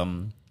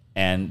bottom,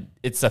 and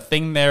it's a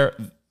thing there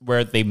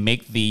where they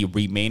make the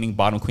remaining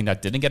bottom queen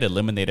that didn't get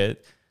eliminated,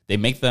 they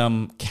make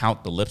them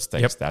count the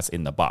lipsticks that's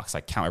in the box,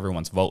 like count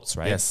everyone's votes,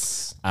 right?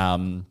 Yes.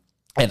 And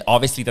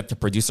obviously, that the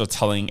producer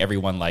telling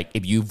everyone like,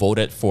 if you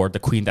voted for the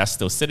queen that's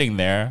still sitting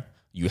there,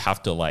 you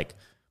have to like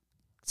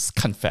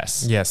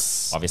confess.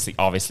 Yes.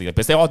 Obviously,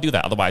 because they all do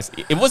that. Otherwise,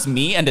 it was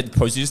me and the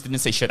producers didn't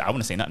say shit. I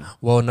wouldn't say nothing.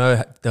 Well,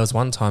 no, there was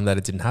one time that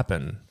it didn't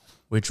happen,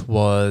 which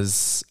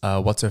was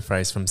what's her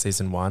face from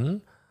season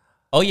 1.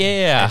 Oh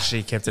yeah. And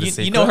she kept it a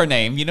secret. You know her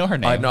name.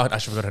 I know. I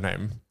actually forgot her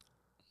name.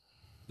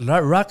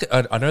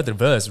 I know the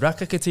verse.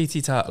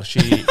 Rakakatitita.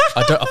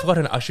 I forgot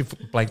her. I actually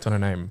blanked on her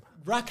name.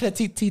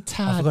 Rakatitita.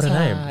 I forgot her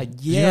name.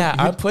 Yeah,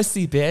 I'm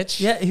pussy, bitch.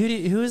 Yeah,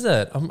 who is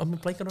it? I'm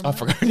blanking on her name. I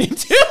forgot her name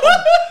too.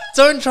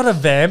 Don't try to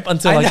vamp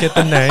until I get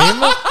the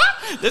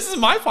name. This is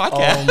my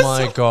podcast. Oh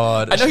my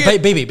god. I know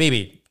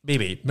Baby.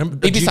 Remember,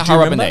 Baby do you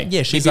Sahara remember? Benet.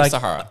 Yeah, she's Baby like,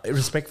 Sahara.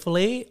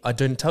 Respectfully, I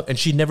don't tell. And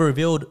she never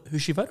revealed who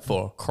she voted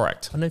for.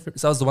 Correct. I know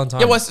that was the one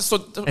time. Yeah,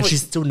 and she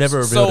still never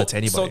revealed it to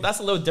anybody. So that's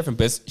a little different,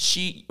 because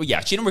she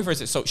didn't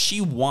reverse it. So she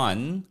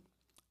won,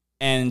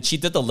 and she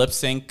did the lip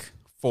sync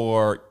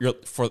for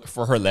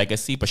her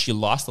legacy, but she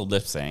lost the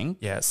lip sync.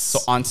 Yes. So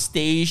on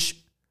stage,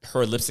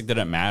 her lip sync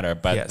didn't matter,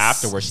 but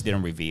afterwards she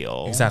didn't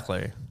reveal.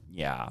 Exactly.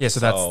 Yeah. Yeah.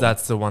 So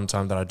that's the one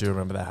time that I do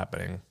remember that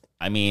happening.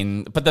 I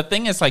mean, but the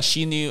thing is, like,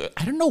 she knew.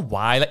 I don't know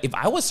why. Like, if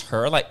I was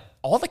her, like,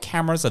 all the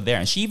cameras are there,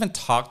 and she even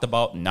talked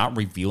about not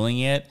revealing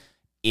it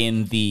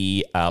in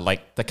the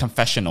like the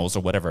confessionals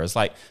or whatever. It's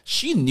like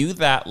she knew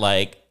that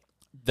like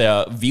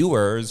the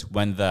viewers,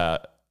 when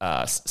the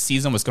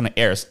season was going to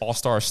air, All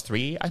Stars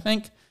 3, I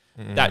think,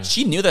 that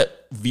she knew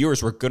that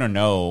viewers were going to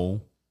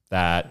know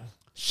that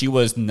she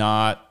was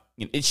not.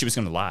 She was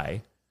going to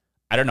lie.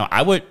 I don't know.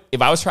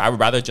 If I was her, I would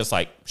rather just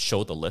like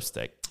show the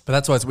lipstick. But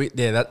that's why it's weird.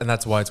 Yeah, and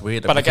that's why it's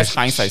weird. But I guess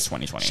hindsight's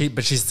 2020.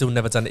 But she's still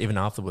never done it even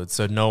afterwards.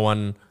 So no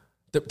one,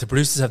 the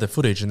producers have the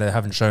footage and they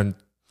haven't shown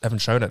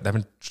it.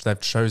 They've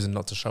chosen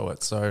not to show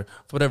it. So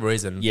for whatever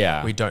reason,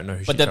 we don't know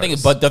who.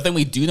 But the thing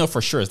we do know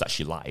for sure is that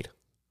she lied,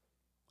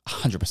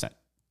 100%.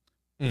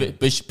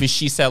 But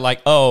she said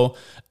like, oh,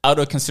 out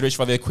of consideration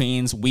for the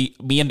queens, me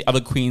and the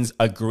other queens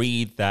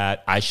agreed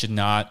that I should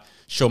not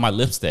show my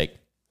lipstick,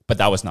 but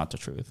that was not the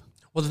truth.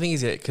 Well, the thing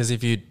is, because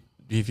if you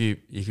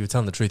were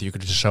telling the truth, you could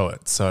just show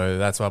it. So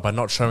that's why by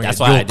not showing that's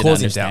it, why you're I didn't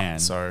causing understand.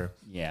 doubt. So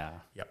yeah.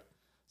 Yep.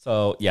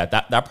 So yeah,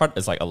 that part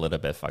is like a little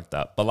bit fucked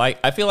up. But like,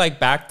 I feel like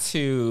back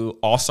to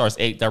All Stars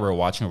 8 that we're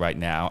watching right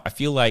now, I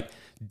feel like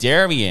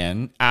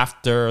Darian,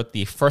 after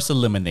the first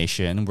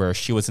elimination where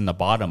she was in the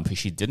bottom because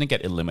she didn't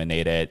get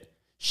eliminated,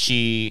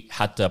 she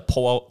had to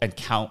pull out and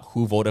count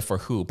who voted for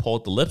who, pull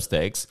out the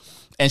lipsticks.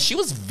 And she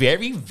was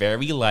very,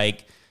 very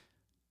like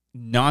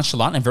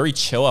nonchalant and very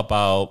chill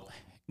about,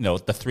 you know,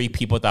 the 3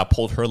 people that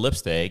pulled her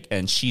lipstick,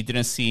 and she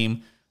didn't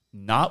seem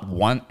not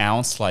 1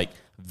 ounce like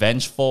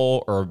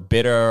vengeful or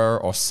bitter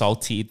or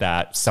salty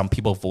that some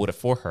people voted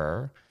for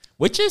her,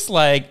 which is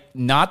like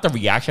not the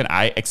reaction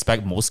I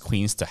expect most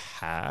queens to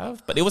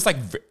have, but it was like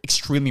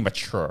extremely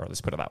mature.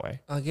 Let's put it that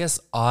way. I guess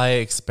I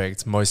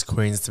expect most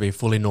queens to be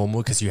fully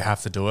normal because you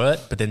have to do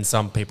it, but then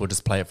some people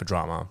just play it for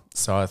drama.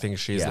 So I think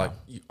she's like,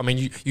 I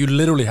mean, you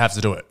literally have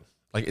to do it.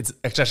 Like it's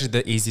actually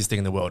the easiest thing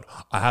in the world.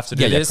 I have to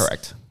do this. Yeah,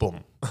 correct.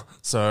 Boom.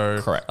 So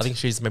correct. I think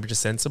she's maybe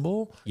just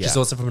sensible. Yeah. She's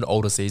also from an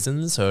older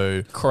season,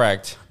 so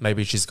correct.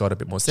 Maybe she's got a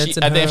bit more sense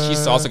in her. I think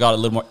she's also got a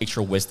little more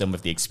extra wisdom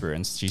with the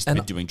experience. She's been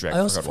doing drag. I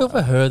also feel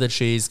for her that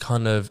she's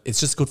kind of. It's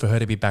just good for her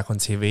to be back on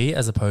TV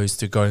as opposed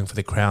to going for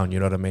the crown. You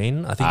know what I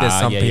mean? I think there's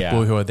some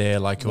people who are there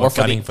like who are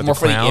gunning for the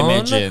crown. For the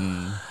image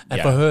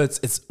and for her,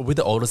 it's with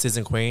the older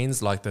season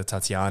queens like the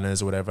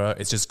Tatianas or whatever.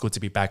 It's just good to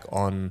be back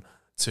on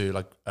to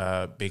like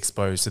be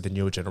exposed to the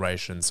newer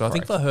generation. So I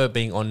think for her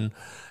being on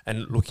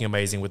and looking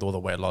amazing with all the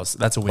weight loss,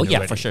 that's a win. Oh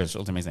yeah, for sure. It's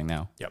amazing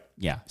now. Yep.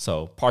 Yeah.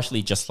 So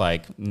partially just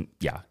like,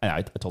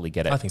 I totally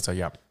get it. I think so,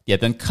 yeah. Yeah,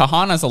 then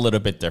Kahana's a little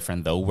bit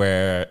different though,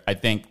 where I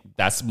think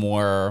that's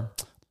more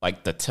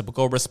like the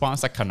typical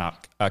response that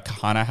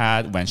Kahana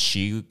had when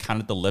she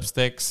counted the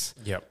lipsticks.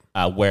 Yep.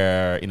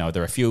 Where, there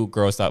were a few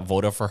girls that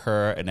voted for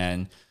her and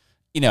then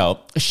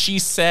she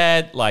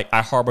said like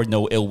I harbor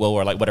no ill will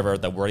or like whatever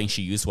the wording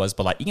she used was,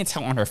 but like you can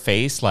tell on her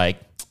face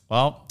like,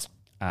 well,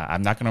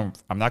 I'm not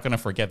gonna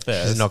forget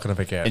this. She's not gonna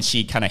forget. And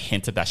she kind of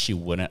hinted that she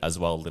wouldn't as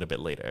well a little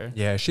bit later.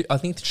 Yeah, I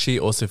think she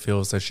also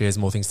feels that she has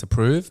more things to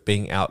prove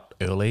being out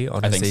early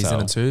on her season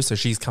and two. So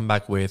she's come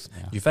back with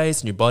new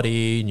face, new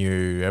body,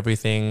 new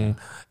everything,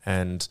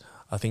 and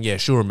I think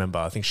she'll remember.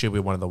 I think she'll be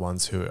one of the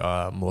ones who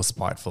are more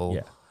spiteful.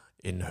 Yeah.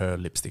 In her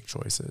lipstick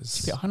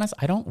choices. To be honest,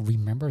 I don't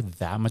remember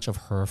that much of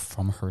her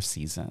from her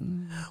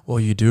season. Well,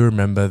 you do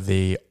remember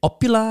the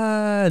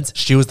opulence.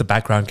 She was the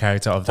background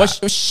character of that.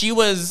 Well, she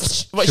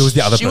was the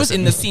other person. She was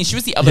in the scene. She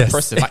was the other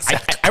person. Like,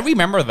 exactly. I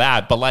remember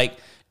that, but like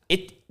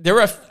there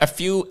were a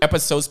few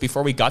episodes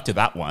before we got to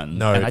that one.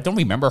 No. And I don't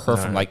remember her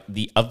from like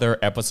the other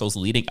episodes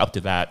leading up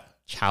to that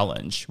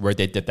challenge where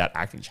they did that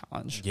acting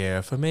challenge.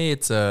 Yeah, for me,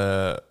 it's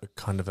a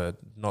kind of a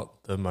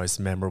not the most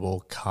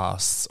memorable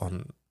casts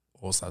on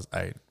All Stars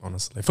 8,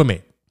 honestly, for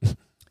me.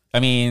 I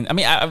mean,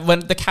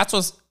 when the cast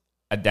was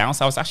announced,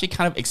 I was actually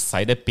kind of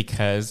excited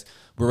because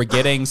we were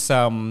getting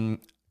some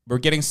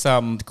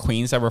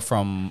queens that were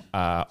from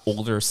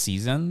older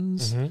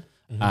seasons.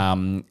 Mm-hmm.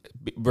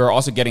 Mm-hmm. We're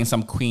also getting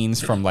some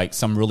queens from like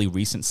some really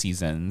recent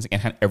seasons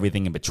and had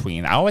everything in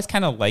between. I always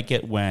kind of like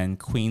it when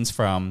queens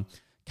from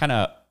kind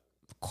of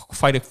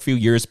quite a few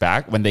years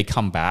back when they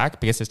come back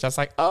because it's just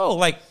like, oh,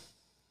 like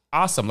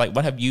awesome, like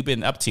what have you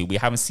been up to? We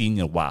haven't seen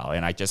you in a while,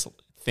 and I just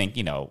think,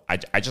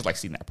 I just like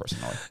seeing that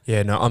personally.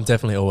 Yeah, no, I'm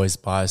definitely always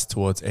biased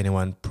towards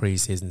anyone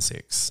pre-season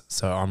 6.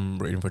 So I'm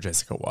rooting for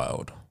Jessica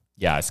Wilde.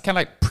 Yeah, it's kind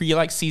of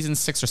like season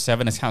 6 or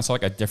 7. It's kind of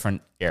like a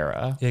different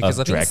era. Yeah, because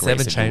I think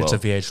 7 changed to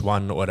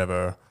VH1 or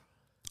whatever.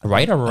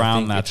 Right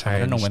around that time. I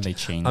don't know when they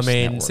changed. I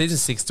mean, networks. Season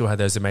 6 still had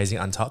those amazing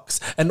untucks.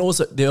 And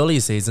also, the earlier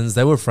seasons,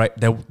 they were afraid.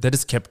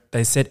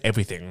 They said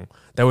everything.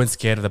 They weren't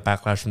scared of the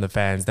backlash from the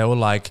fans. They were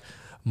like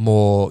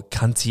more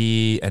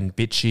cunty and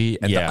bitchy,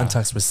 and the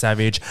Untucked was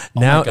savage.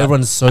 Now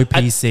everyone's so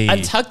PC.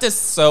 Untucked is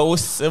so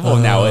civil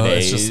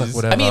nowadays. It's just like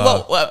whatever. I mean,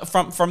 well,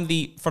 from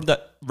the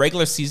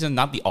regular season,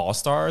 not the All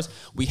Stars,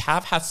 we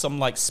have had some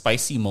like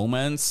spicy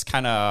moments,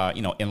 kind of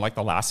in like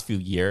the last few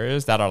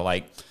years that are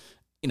like,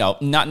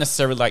 not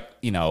necessarily like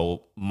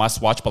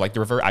must watch, but like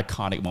there were very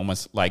iconic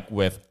moments, like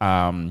with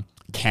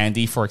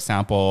Candy, for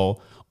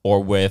example,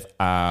 or with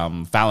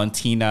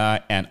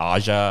Valentina and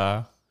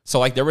Aja. So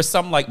like there were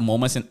some like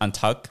moments in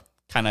Untucked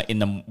kind of in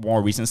the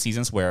more recent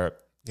seasons where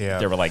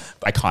they were like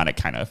iconic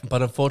kind of.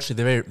 But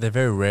unfortunately they're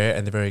very rare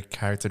and they're very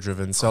character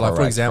driven. So like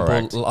for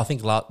example, I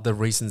think the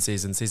recent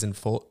season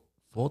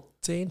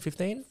 14,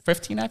 15?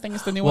 15 I think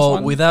is the newest one.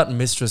 Well, without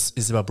Mistress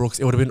Isabel Brooks,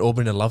 it would have been all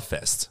been a love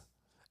fest.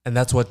 And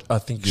that's what I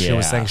think she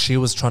was saying. She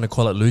was trying to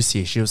call it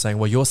Lucy. She was saying,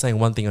 well, you're saying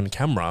one thing on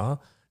camera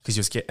because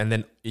you're scared, and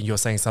then you're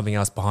saying something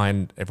else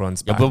behind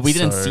everyone's back. But we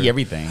didn't see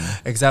everything.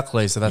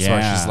 Exactly. So that's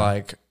why she's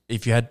like,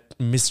 if you had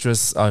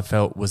Mistress, I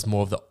felt was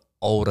more of the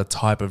older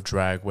type of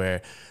drag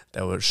where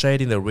they were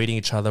shading, they were reading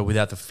each other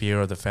without the fear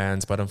of the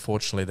fans. But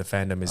unfortunately, the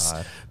fandom is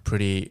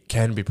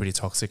can be pretty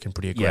toxic and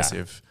pretty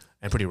aggressive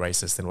and pretty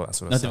racist and all that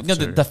sort of stuff.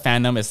 The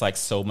fandom is like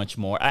so much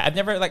more. I've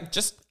never like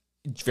just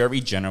very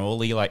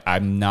generally like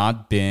I've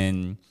not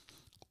been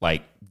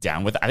like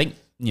down with it. I think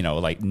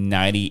like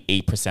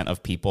 98%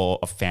 of people,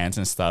 of fans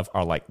and stuff,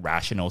 are like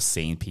rational,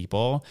 sane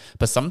people.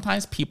 But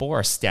sometimes people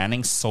are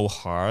standing so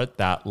hard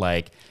that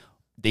like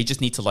they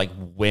just need to like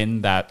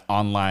win that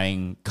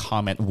online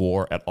comment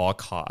war at all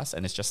costs.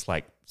 And it's just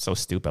like so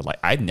stupid. Like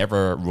I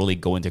never really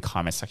go into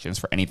comment sections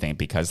for anything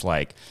because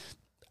like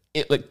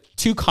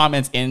two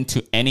comments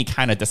into any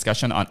kind of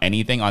discussion on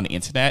anything on the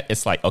internet,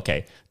 it's like,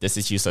 okay, this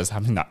is useless.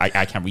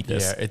 I can't read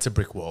this. Yeah, it's a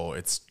brick wall.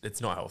 It's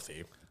not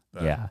healthy.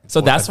 Yeah.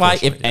 So that's why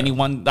if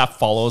anyone that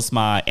follows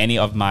any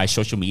of my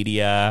social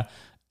media,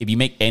 if you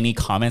make any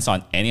comments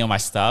on any of my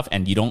stuff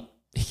and you don't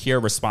hear a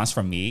response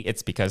from me,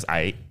 it's because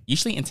I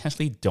usually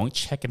intentionally don't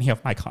check any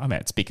of my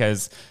comments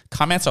because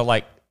comments are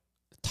like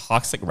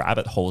toxic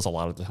rabbit holes a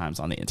lot of the times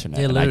on the internet,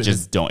 and I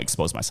just don't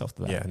expose myself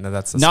to that. Yeah, no,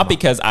 that's not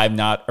because I'm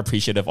not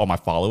appreciative of my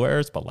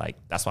followers, but like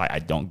that's why I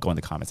don't go in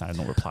the comments and I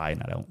don't reply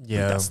and I don't read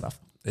that stuff.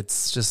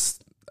 It's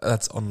just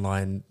that's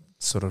online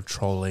sort of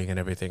trolling and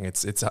everything.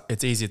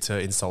 It's easier to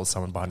insult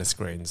someone behind a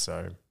screen.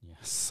 So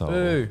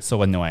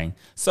so annoying.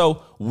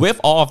 So with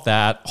all of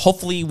that,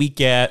 hopefully we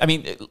get. I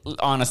mean,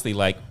 honestly,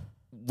 like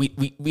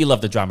we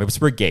love the drama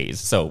because we're gays,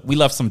 so we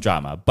love some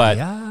drama. But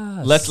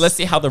let's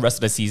see how the rest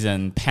of the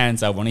season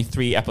pans out. We're only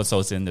 3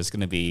 episodes in. There's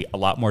going to be a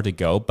lot more to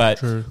go. But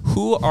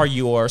who are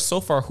your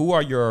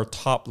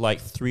top like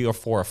 3 or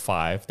 4 or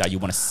 5 that you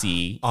want to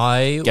see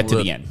get to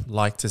the end?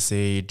 Like to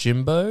see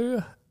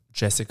Jimbo,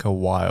 Jessica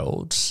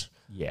Wilde.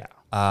 Yeah.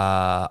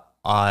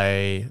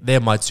 They're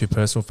my 2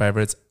 personal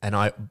favorites, and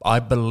I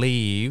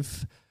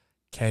believe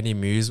Candy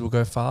Muse will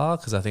go far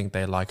because I think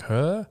they like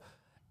her,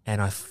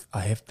 and I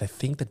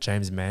think that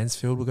James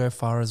Mansfield will go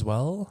far as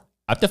well.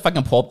 I have to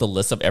fucking pull up the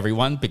list of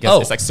everyone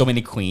because it's like so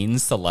many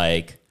queens to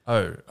like.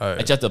 I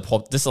just have to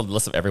pull. This is a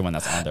list of everyone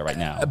that's on there right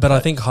now. But I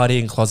think Heidi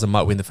and Closet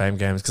might win the Fame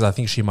Games because I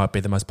think she might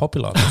be the most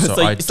popular.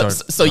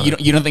 So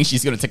you don't think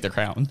she's gonna take the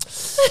crown?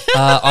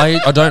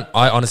 I don't.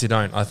 I honestly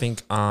don't. I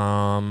think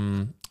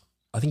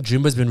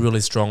Jimbo's been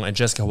really strong, and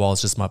Jessica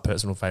Wilde's just my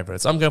personal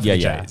favorite. So I'm going for the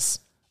Jays.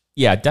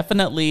 Yeah,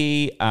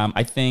 definitely.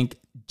 I think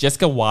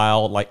Jessica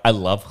Wilde, like I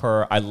love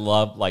her. I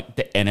love like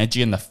the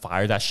energy and the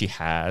fire that she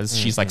has.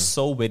 She's like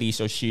so witty,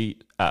 so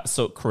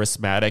so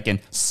charismatic and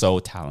so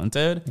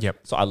talented. Yep.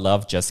 So I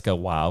love Jessica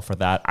Wilde for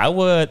that. I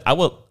would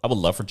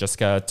love for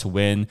Jessica to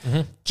win.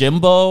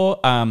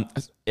 Jimbo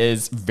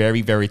is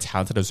very, very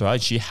talented as well.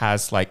 She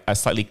has like a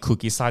slightly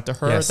kooky side to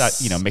her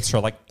that makes her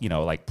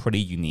like pretty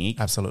unique.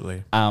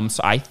 Absolutely.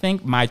 So I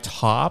think my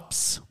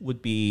tops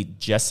would be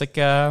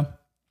Jessica,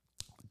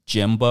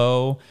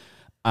 Jimbo.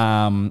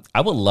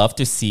 I would love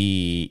to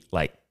see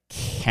like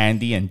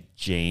Candy and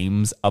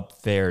James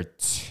up there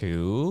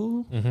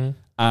too.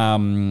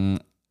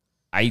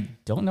 I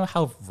don't know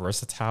how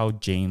versatile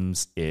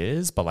James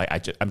is, but like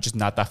I'm just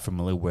not that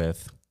familiar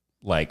with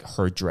like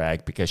her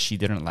drag because she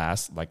didn't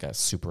last like a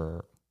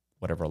super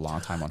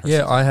long time on her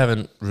season. I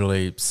haven't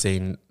really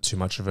seen too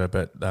much of her,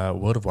 but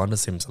World of Wonder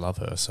seems to love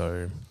her,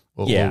 so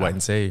we'll wait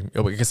and see.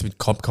 I guess with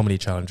comedy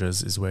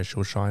challenges is where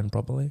she'll shine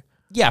probably.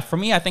 Yeah, for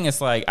me, I think it's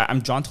like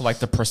I'm drawn to like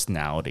the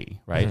personality,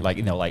 right? Like,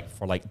 like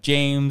for like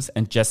James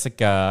and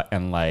Jessica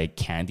and like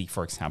Candy,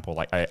 for example,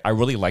 like I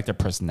really like their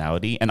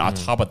personality. And on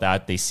top of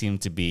that, they seem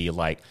to be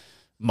like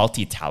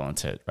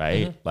multi-talented,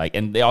 right? Like,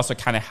 and they also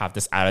kind of have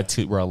this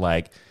attitude where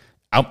like,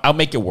 I'll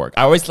make it work.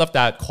 I always love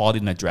that quality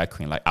in a drag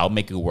queen. Like, I'll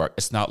make it work.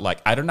 It's not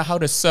like, I don't know how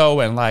to sew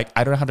and like,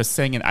 I don't know how to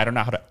sing and I don't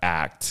know how to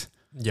act.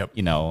 Yep.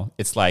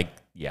 It's like,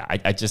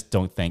 I just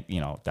don't think,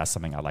 that's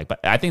something I like.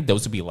 But I think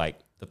those would be like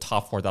the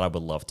top 4 that I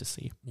would love to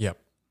see. Yep.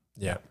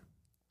 Yeah.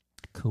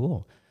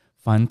 Cool.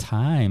 Fun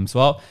times.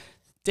 Well,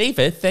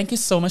 David, thank you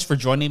so much for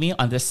joining me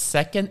on this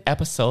 2nd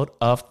episode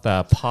of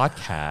the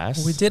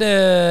podcast. We did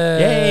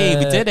it. Yay,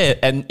 we did it.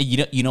 And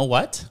you know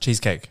what?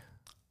 Cheesecake.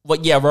 Well,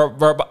 yeah, we're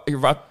about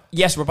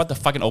to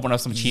fucking open up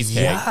some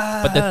cheesecake.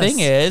 Yes. But the thing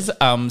is,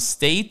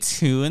 stay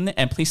tuned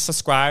and please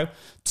subscribe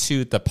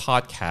to the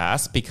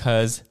podcast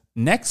because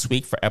next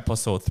week for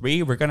episode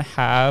 3, we're going to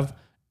have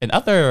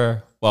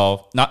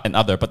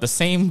but the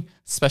same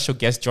special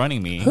guest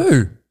joining me.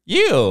 Who?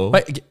 You.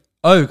 Wait,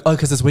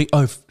 because this week.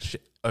 Oh,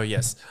 shit. Oh,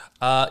 yes.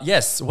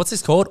 Yes. What's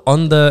this called?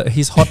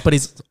 He's hot, but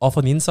he's off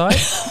on the inside.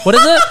 What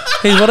is it?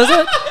 What is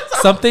it?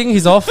 Something.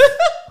 He's off.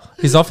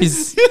 He's off.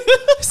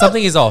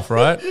 Something is off,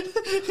 right?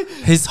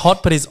 He's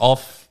hot, but he's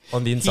off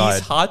on the inside.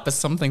 He's hot, but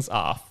something's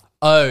off.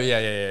 Oh,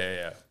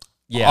 yeah.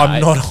 Yeah,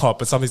 I'm not hot,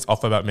 but something's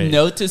off about me.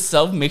 Note to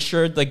self: make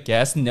sure the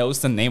guest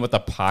knows the name of the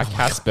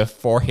podcast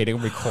before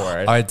hitting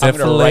record. I'm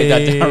gonna write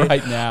that down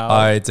right now.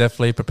 I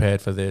definitely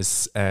prepared for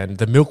this, and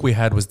the milk we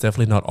had was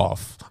definitely not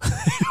off.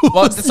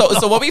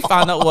 So what we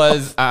found out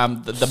was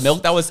the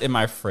milk that was in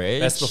my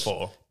fridge. Best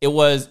before. It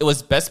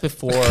was best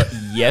before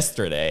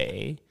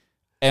yesterday.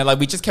 And like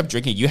we just kept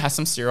drinking. You had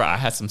some cereal. I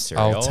had some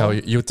cereal. I'll tell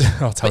you.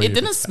 But it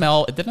didn't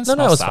smell. It didn't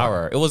smell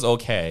sour. Fine. It was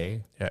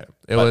okay. Yeah,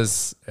 it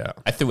was. Yeah,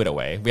 I threw it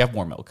away. We have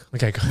more milk.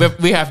 Okay, cool.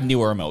 We have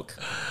newer milk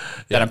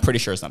that I'm pretty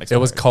sure is not expired.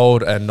 It was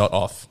cold and not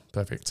off.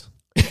 Perfect.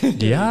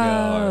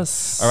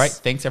 Yes. All right.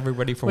 Thanks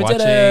everybody for watching.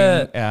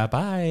 Bye.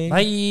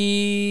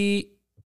 Bye.